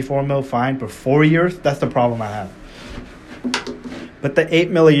 years, 24 mil, fine. But 4 years, that's the problem I have. But the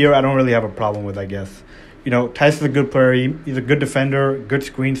 8 mil a year, I don't really have a problem with, I guess. Tyson's a good player. He's a good defender, good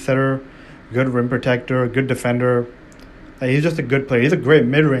screen setter, good rim protector, good defender. He's just a good player. He's a great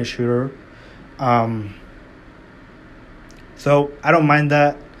mid-range shooter. So I don't mind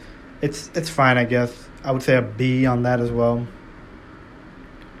that. It's fine, I guess. I would say a B on that as well.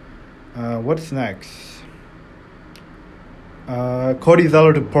 What's next? Cody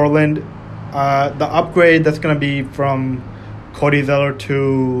Zeller to Portland. The upgrade that's going to be from Cody Zeller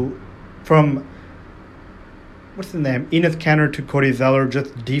from what's his name? Enes Kanter to Cody Zeller.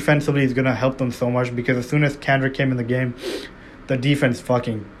 Just defensively is going to help them so much because as soon as Kanter came in the game, the defense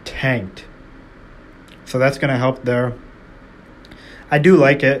fucking tanked. So that's going to help there. I do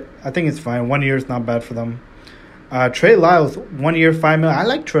like it. I think it's fine. 1 year is not bad for them. Trey Lyles, 1 year, $5 million. I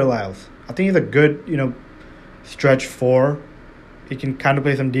like Trey Lyles. I think he's a good, stretch four. He can kind of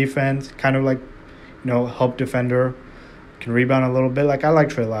play some defense, kind of like, help defender. Can rebound a little bit. I like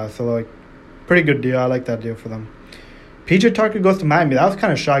Trey Lyles. So, pretty good deal. I like that deal for them. PJ Tucker goes to Miami. That was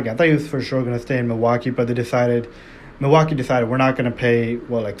kind of shocking. I thought he was for sure going to stay in Milwaukee, but Milwaukee decided we're not going to pay,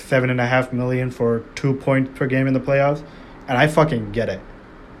 $7.5 million for 2 points per game in the playoffs. And I fucking get it.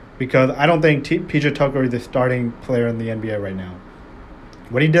 Because I don't think PJ Tucker is the starting player in the NBA right now.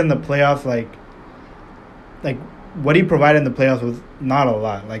 What he did in the playoffs, what he provided in the playoffs was not a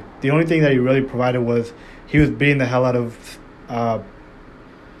lot. The only thing that he really provided was he was beating the hell out of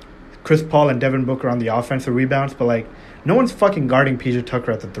Chris Paul and Devin Booker on the offensive rebounds. But, no one's fucking guarding PJ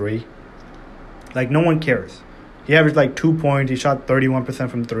Tucker at the three. No one cares. He averaged, 2 points. He shot 31%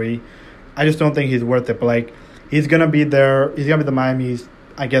 from three. I just don't think he's worth it. But, he's going to be there. He's going to be the Miami's,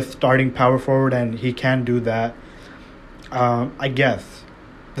 I guess, starting power forward, and he can do that. I guess.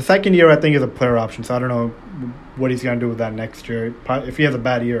 The second year, I think, is a player option, so I don't know what he's going to do with that next year. If he has a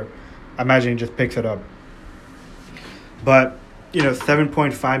bad year, I imagine he just picks it up. But,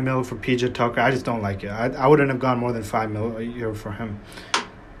 $7.5 million for PJ Tucker, I just don't like it. I wouldn't have gone more than $5 million a year for him.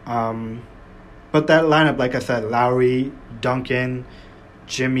 But that lineup, like I said, Lowry, Duncan,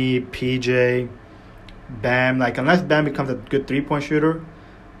 Jimmy, PJ, Bam, unless Bam becomes a good three-point shooter,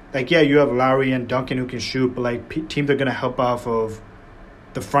 you have Lowry and Duncan who can shoot, but, teams are going to help off of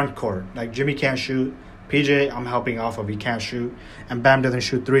the front court. Jimmy can't shoot. PJ, I'm helping off of. He can't shoot. And Bam doesn't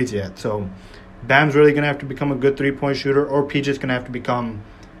shoot threes yet. So, Bam's really going to have to become a good three-point shooter, or PJ's going to have to become,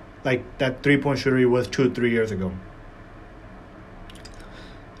 that three-point shooter he was 2 or 3 years ago.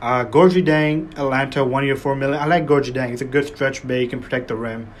 Gorgie Dang, Atlanta, 1 year, $4 million. I like Gorgie Dang. He's a good stretch big. He can protect the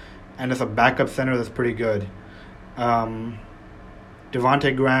rim. And as a backup center, that's pretty good.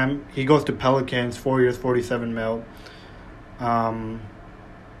 Devontae Graham, he goes to Pelicans, 4 years, $47 million.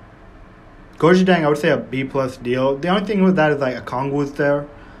 Gorgie Dang, I would say a B-plus deal. The only thing with that is, Okongwu's there.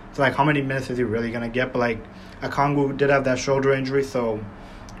 So, how many minutes is he really going to get? But, Okongwu did have that shoulder injury, so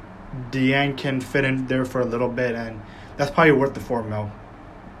Dieng can fit in there for a little bit, and that's probably worth the $4 million.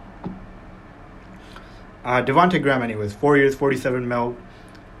 Devontae Graham, anyways, 4 years, $47 million.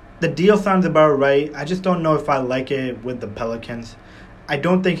 The deal sounds about right. I just don't know if I like it with the Pelicans. I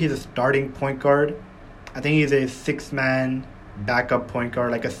don't think he's a starting point guard. I think he's a six-man backup point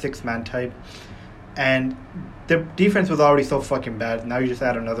guard, a six-man type. And the defense was already so fucking bad. Now you just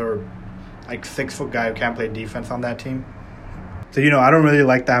add another, 6-foot guy who can't play defense on that team. So, I don't really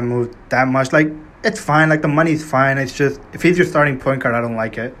like that move that much. It's fine. The money's fine. It's just, if he's your starting point guard, I don't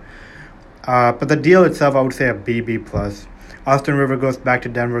like it. But the deal itself, I would say a B plus. Austin Rivers goes back to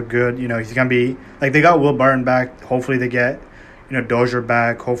Denver, good. He's going to be, they got Will Barton back. Hopefully they get, Dozier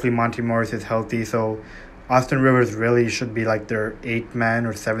back. Hopefully Monty Morris is healthy. So Austin Rivers really should be, their 8th man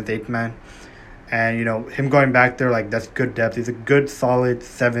or 7th, 8th man. And, him going back there, that's good depth. He's a good, solid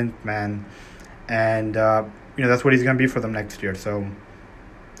 7th man. And, that's what he's going to be for them next year. So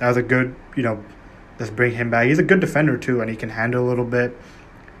that was a good, let's bring him back. He's a good defender, too, and he can handle a little bit.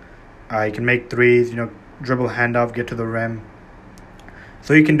 He can make threes, dribble handoff, get to the rim.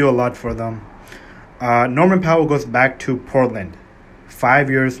 So he can do a lot for them. Norman Powell goes back to Portland. 5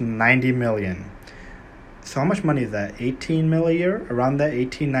 years, $90 million. So how much money is that? $18 million a year? Around that,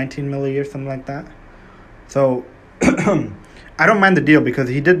 $18, $19 million a year, something like that. So I don't mind the deal because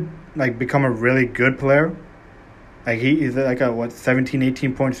he did become a really good player. He's a 17,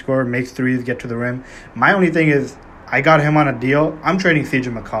 18 point scorer, makes threes, get to the rim. My only thing is I got him on a deal. I'm trading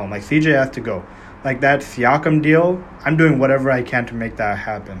CJ McCollum. CJ has to go. That Siakam deal, I'm doing whatever I can to make that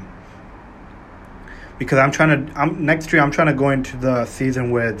happen. Because next year I'm trying to go into the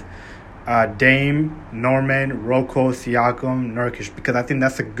season with Dame, Norman, Rocco, Siakam, Nurkic, because I think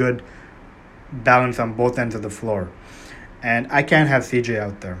that's a good balance on both ends of the floor. And I can't have CJ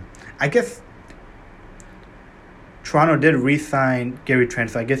out there. I guess Toronto did re-sign Gary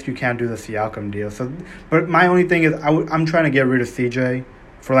Trent, so I guess you can't do the Siakam deal. So, but my only thing is I'm trying to get rid of CJ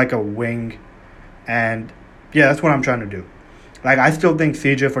for like a wing, and yeah, that's what I'm trying to do. Like, I still think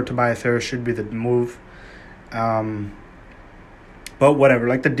CJ for Tobias Harris should be the move. But whatever.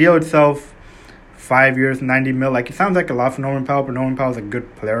 Like, the deal itself, 5 years, 90 mil. Like, it sounds like a lot for Norman Powell, but Norman Powell's a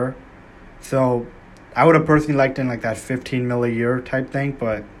good player. So I would have personally liked in like that 15 mil a year type thing,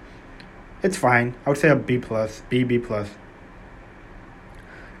 but it's fine. I would say a B+, B+.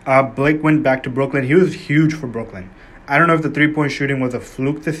 Blake went back to Brooklyn. He was huge for Brooklyn. I don't know if the three-point shooting was a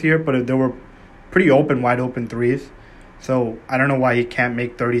fluke this year, but there were pretty wide open threes. So I don't know why he can't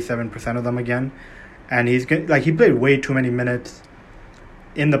make 37% of them again. And he played way too many minutes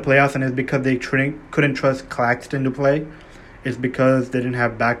in the playoffs, and it's because they couldn't trust Claxton to play. It's because they didn't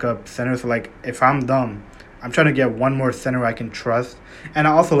have backup centers. So, like, if I'm dumb, I'm trying to get one more center I can trust. And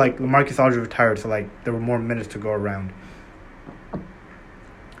also, like, LaMarcus Aldridge retired, so, like, there were more minutes to go around.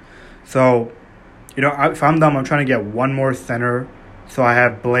 So, you know, if I'm dumb, I'm trying to get one more center. So I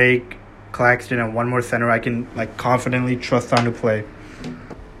have Blake, Claxton, and one more center I can, like, confidently trust on to play.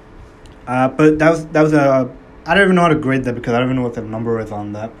 But that was a... I don't even know how to grade that because I don't even know what the number is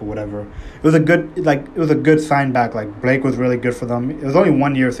on that, but whatever. It was a good sign back. Like, Blake was really good for them. It was only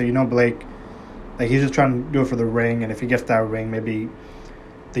 1 year, so you know Blake, like, he's just trying to do it for the ring, and if he gets that ring, maybe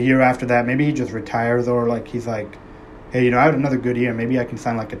the year after that, maybe he just retires, or like he's like, hey, you know, I had another good year, maybe I can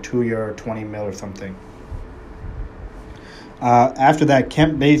sign like a 2 year or 20 mil or something. After that,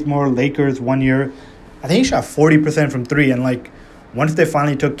 Kent Bazemore, Lakers, 1 year. I think he shot 40% from three, and like, once they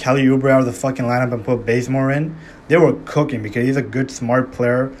finally took Kelly Oubre out of the fucking lineup and put Bazemore in, they were cooking because he's a good, smart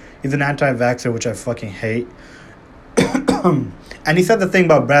player. He's an anti-vaxxer, which I fucking hate. And he said the thing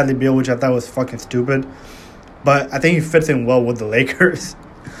about Bradley Beal, which I thought was fucking stupid. But I think he fits in well with the Lakers.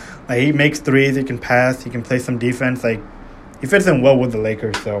 Like, he makes threes, he can pass, he can play some defense. Like, he fits in well with the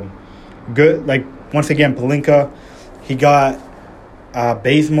Lakers, so good. Like, once again, Pelinka, he got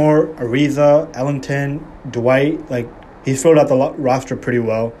Bazemore, Ariza, Ellington, Dwight. Like, he's filled out the roster pretty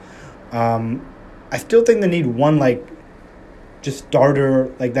well. I still think they need one, like, just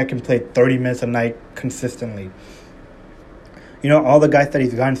starter, like, that can play 30 minutes a night consistently. You know, all the guys that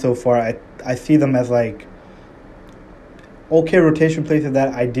he's gotten so far, I see them as, like, okay rotation players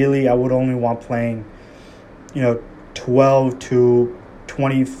that ideally I would only want playing, you know, 12 to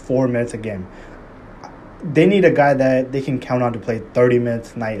 24 minutes a game. They need a guy that they can count on to play 30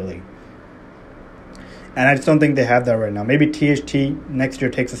 minutes nightly. And I just don't think they have that right now. Maybe THT next year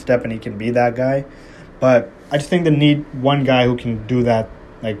takes a step and he can be that guy. But I just think they need one guy who can do that.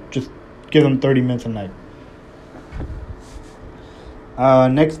 Like, just give them 30 minutes a night.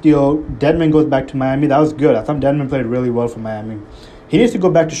 Next deal, Dedmon goes back to Miami. That was good. I thought Dedmon played really well for Miami. He needs to go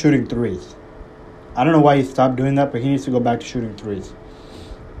back to shooting threes. I don't know why he stopped doing that, but he needs to go back to shooting threes.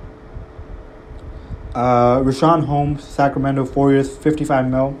 Rashawn Holmes, Sacramento, 4 years, 55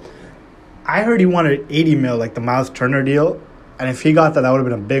 mil. I heard he wanted 80 mil, like the Miles Turner deal. And if he got that, that would have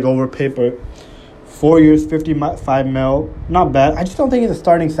been a big overpay. But 4 years, 55 mil, not bad. I just don't think he's a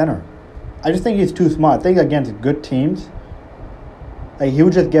starting center. I just think he's too small. I think against good teams, like, he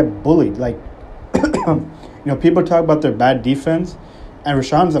would just get bullied. Like, you know, people talk about their bad defense, and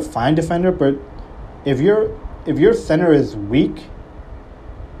Rashawn's a fine defender. But if your center is weak,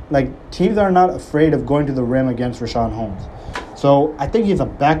 like, teams are not afraid of going to the rim against Rashawn Holmes. So I think he's a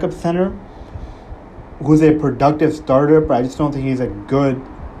backup center who's a productive starter, but I just don't think he's a good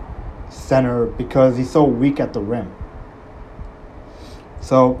center because he's so weak at the rim.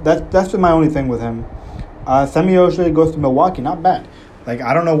 So that's just my only thing with him. Semi Ojeleye goes to Milwaukee. Not bad. Like,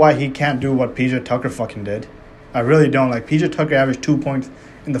 I don't know why he can't do what PJ Tucker fucking did. I really don't. Like, PJ Tucker averaged 2 points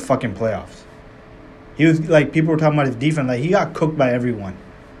in the fucking playoffs. He was, like, people were talking about his defense. Like, he got cooked by everyone.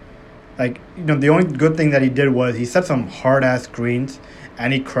 Like, you know, the only good thing that he did was he set some hard-ass screens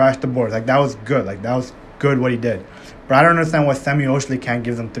and he crashed the boards. Like, that was good. Like, that was good what he did. But I don't understand why Semi Ojeleye can't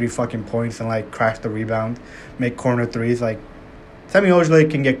give them 3 fucking points and, like, crash the rebound, make corner threes. Like, Semi Ojeleye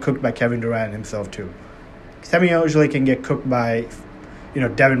can get cooked by Kevin Durant himself, too. Semi Ojeleye can get cooked by, you know,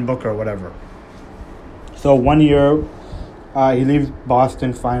 Devin Booker or whatever. So 1 year, he leaves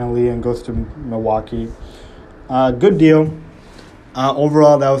Boston finally and goes to Milwaukee. Good deal.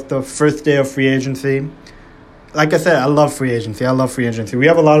 Overall, that was the first day of free agency. Like I said, I love free agency. We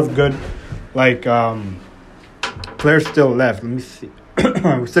have a lot of good, like, players still left. Let me see.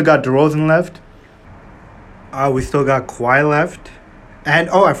 We still got DeRozan left. We still got Kawhi left. And,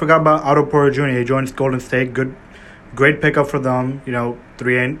 I forgot about Otto Porter Jr. He joins Golden State. Great pickup for them. You know,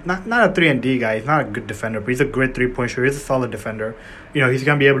 three and not a 3 and D guy. He's not a good defender, but he's a great 3-point shooter. He's a solid defender. He's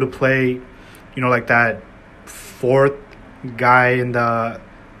gonna be able to play, like that fourth guy in the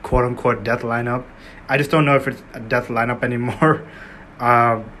quote unquote death lineup. I just don't know if it's a death lineup anymore.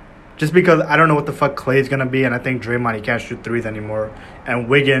 Just because I don't know what the fuck Clay's gonna be, and I think Draymond, he can't shoot threes anymore. And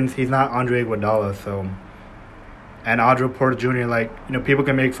Wiggins, he's not Andre Iguodala, so. And Otto Porter Jr., people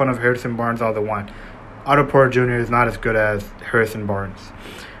can make fun of Harrison Barnes all they want. Otto Porter Jr. is not as good as Harrison Barnes.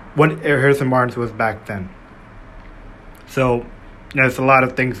 When Harrison Barnes was back then. So, there's a lot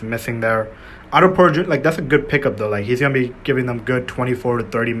of things missing there. Otto Porter Jr., that's a good pickup, though. He's going to be giving them good 24 to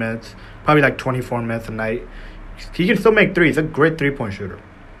 30 minutes. Probably 24 minutes a night. He can still make threes. He's a great 3-point shooter.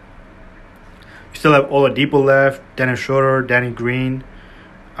 You still have Oladipo left, Dennis Schroeder, Danny Green.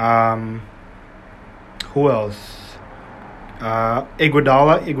 Who else?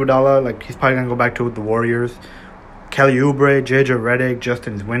 Iguodala, he's probably going to go back to the Warriors. Kelly Oubre, JJ Redick,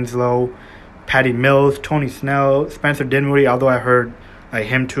 Justin Winslow, Patty Mills, Tony Snell, Spencer Dinwiddie, although I heard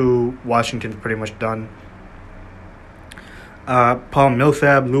him to Washington's pretty much done. Paul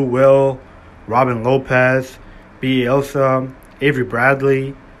Millsap, Lou Will, Robin Lopez, B. Elsa, Avery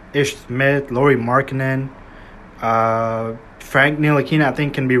Bradley, Ish Smith, Lowry Markkanen, Frank Ntilikina, I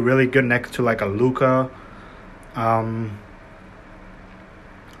think can be really good next to a Luka.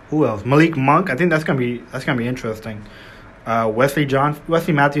 Who else? Malik Monk. I think that's gonna be interesting. Wesley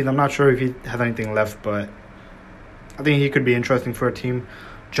Matthews. I'm not sure if he has anything left, but I think he could be interesting for a team.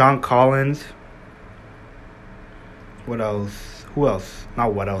 John Collins. What else? Who else?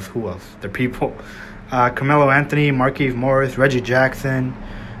 Not what else. Who else? They're people. Carmelo Anthony, Markieff Morris, Reggie Jackson.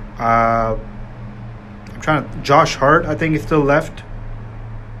 Josh Hart, I think, is still left.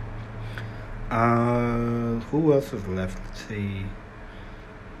 Who else is left? Let's see.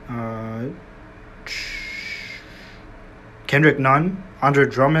 Kendrick Nunn, Andre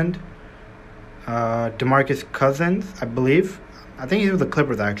Drummond, DeMarcus Cousins, I believe. I think he's with the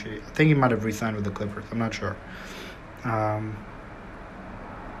Clippers, actually. I think he might have re-signed with the Clippers. I'm not sure. I'm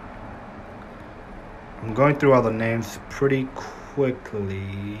going through all the names pretty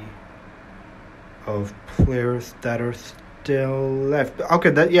quickly of players that are still left.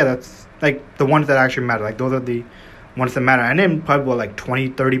 Okay, that's the ones that actually matter. Those are the ones that matter. I named probably 20,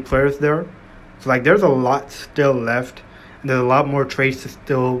 30 players there. So there's a lot still left. And there's a lot more trades to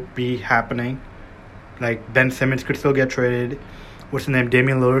still be happening. Ben Simmons could still get traded. What's his name?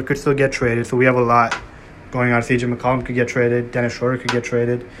 Damian Lillard could still get traded. So we have a lot going on. CJ McCollum could get traded. Dennis Schroeder could get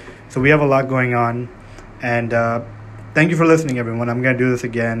traded. So we have a lot going on. And thank you for listening, everyone. I'm going to do this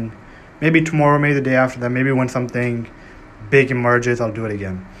again. Maybe tomorrow, maybe the day after that. Maybe when something big emerges, I'll do it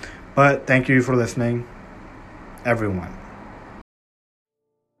again. But thank you for listening, everyone.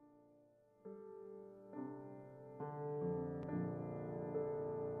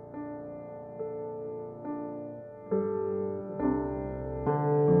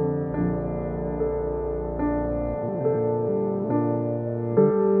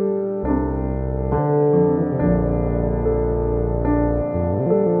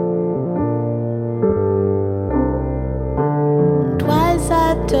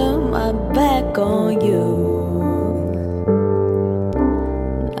 Turn my back on you.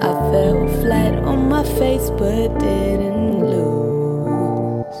 I fell flat on my face but didn't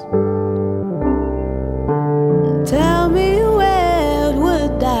lose. Tell me, where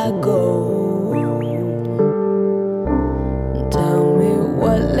would I go? Tell me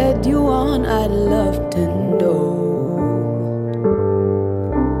what led you on, I'd love to know.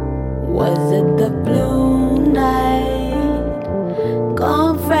 Was it the blue night?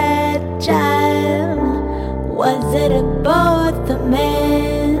 Gone fragile. Was it about the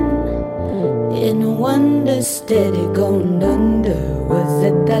man in wonder, steady gone under? Was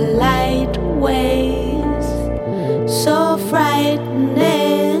it the light waves, so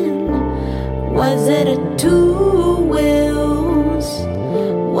frightening? Was it a two wheels,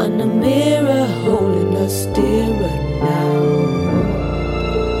 one a mirror holding a steerer now?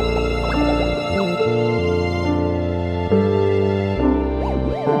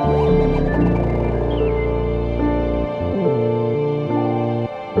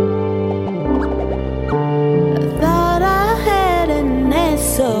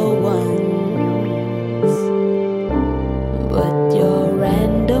 But your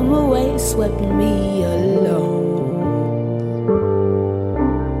random way swept me alone.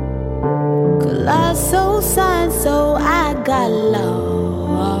 Colossal sign, so I got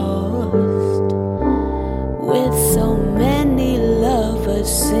lost with so many lovers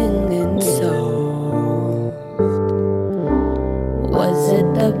singing soft. Was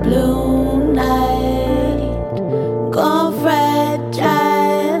it the blue night, gone fragile?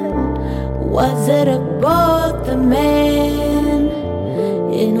 Was it a both the man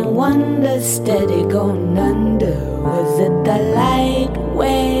in a wonder steady going under? Was it the light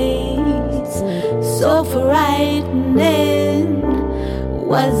waves so frightening?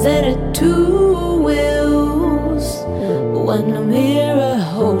 Was it a two wheels when a mirror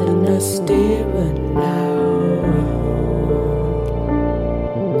holding us steering now?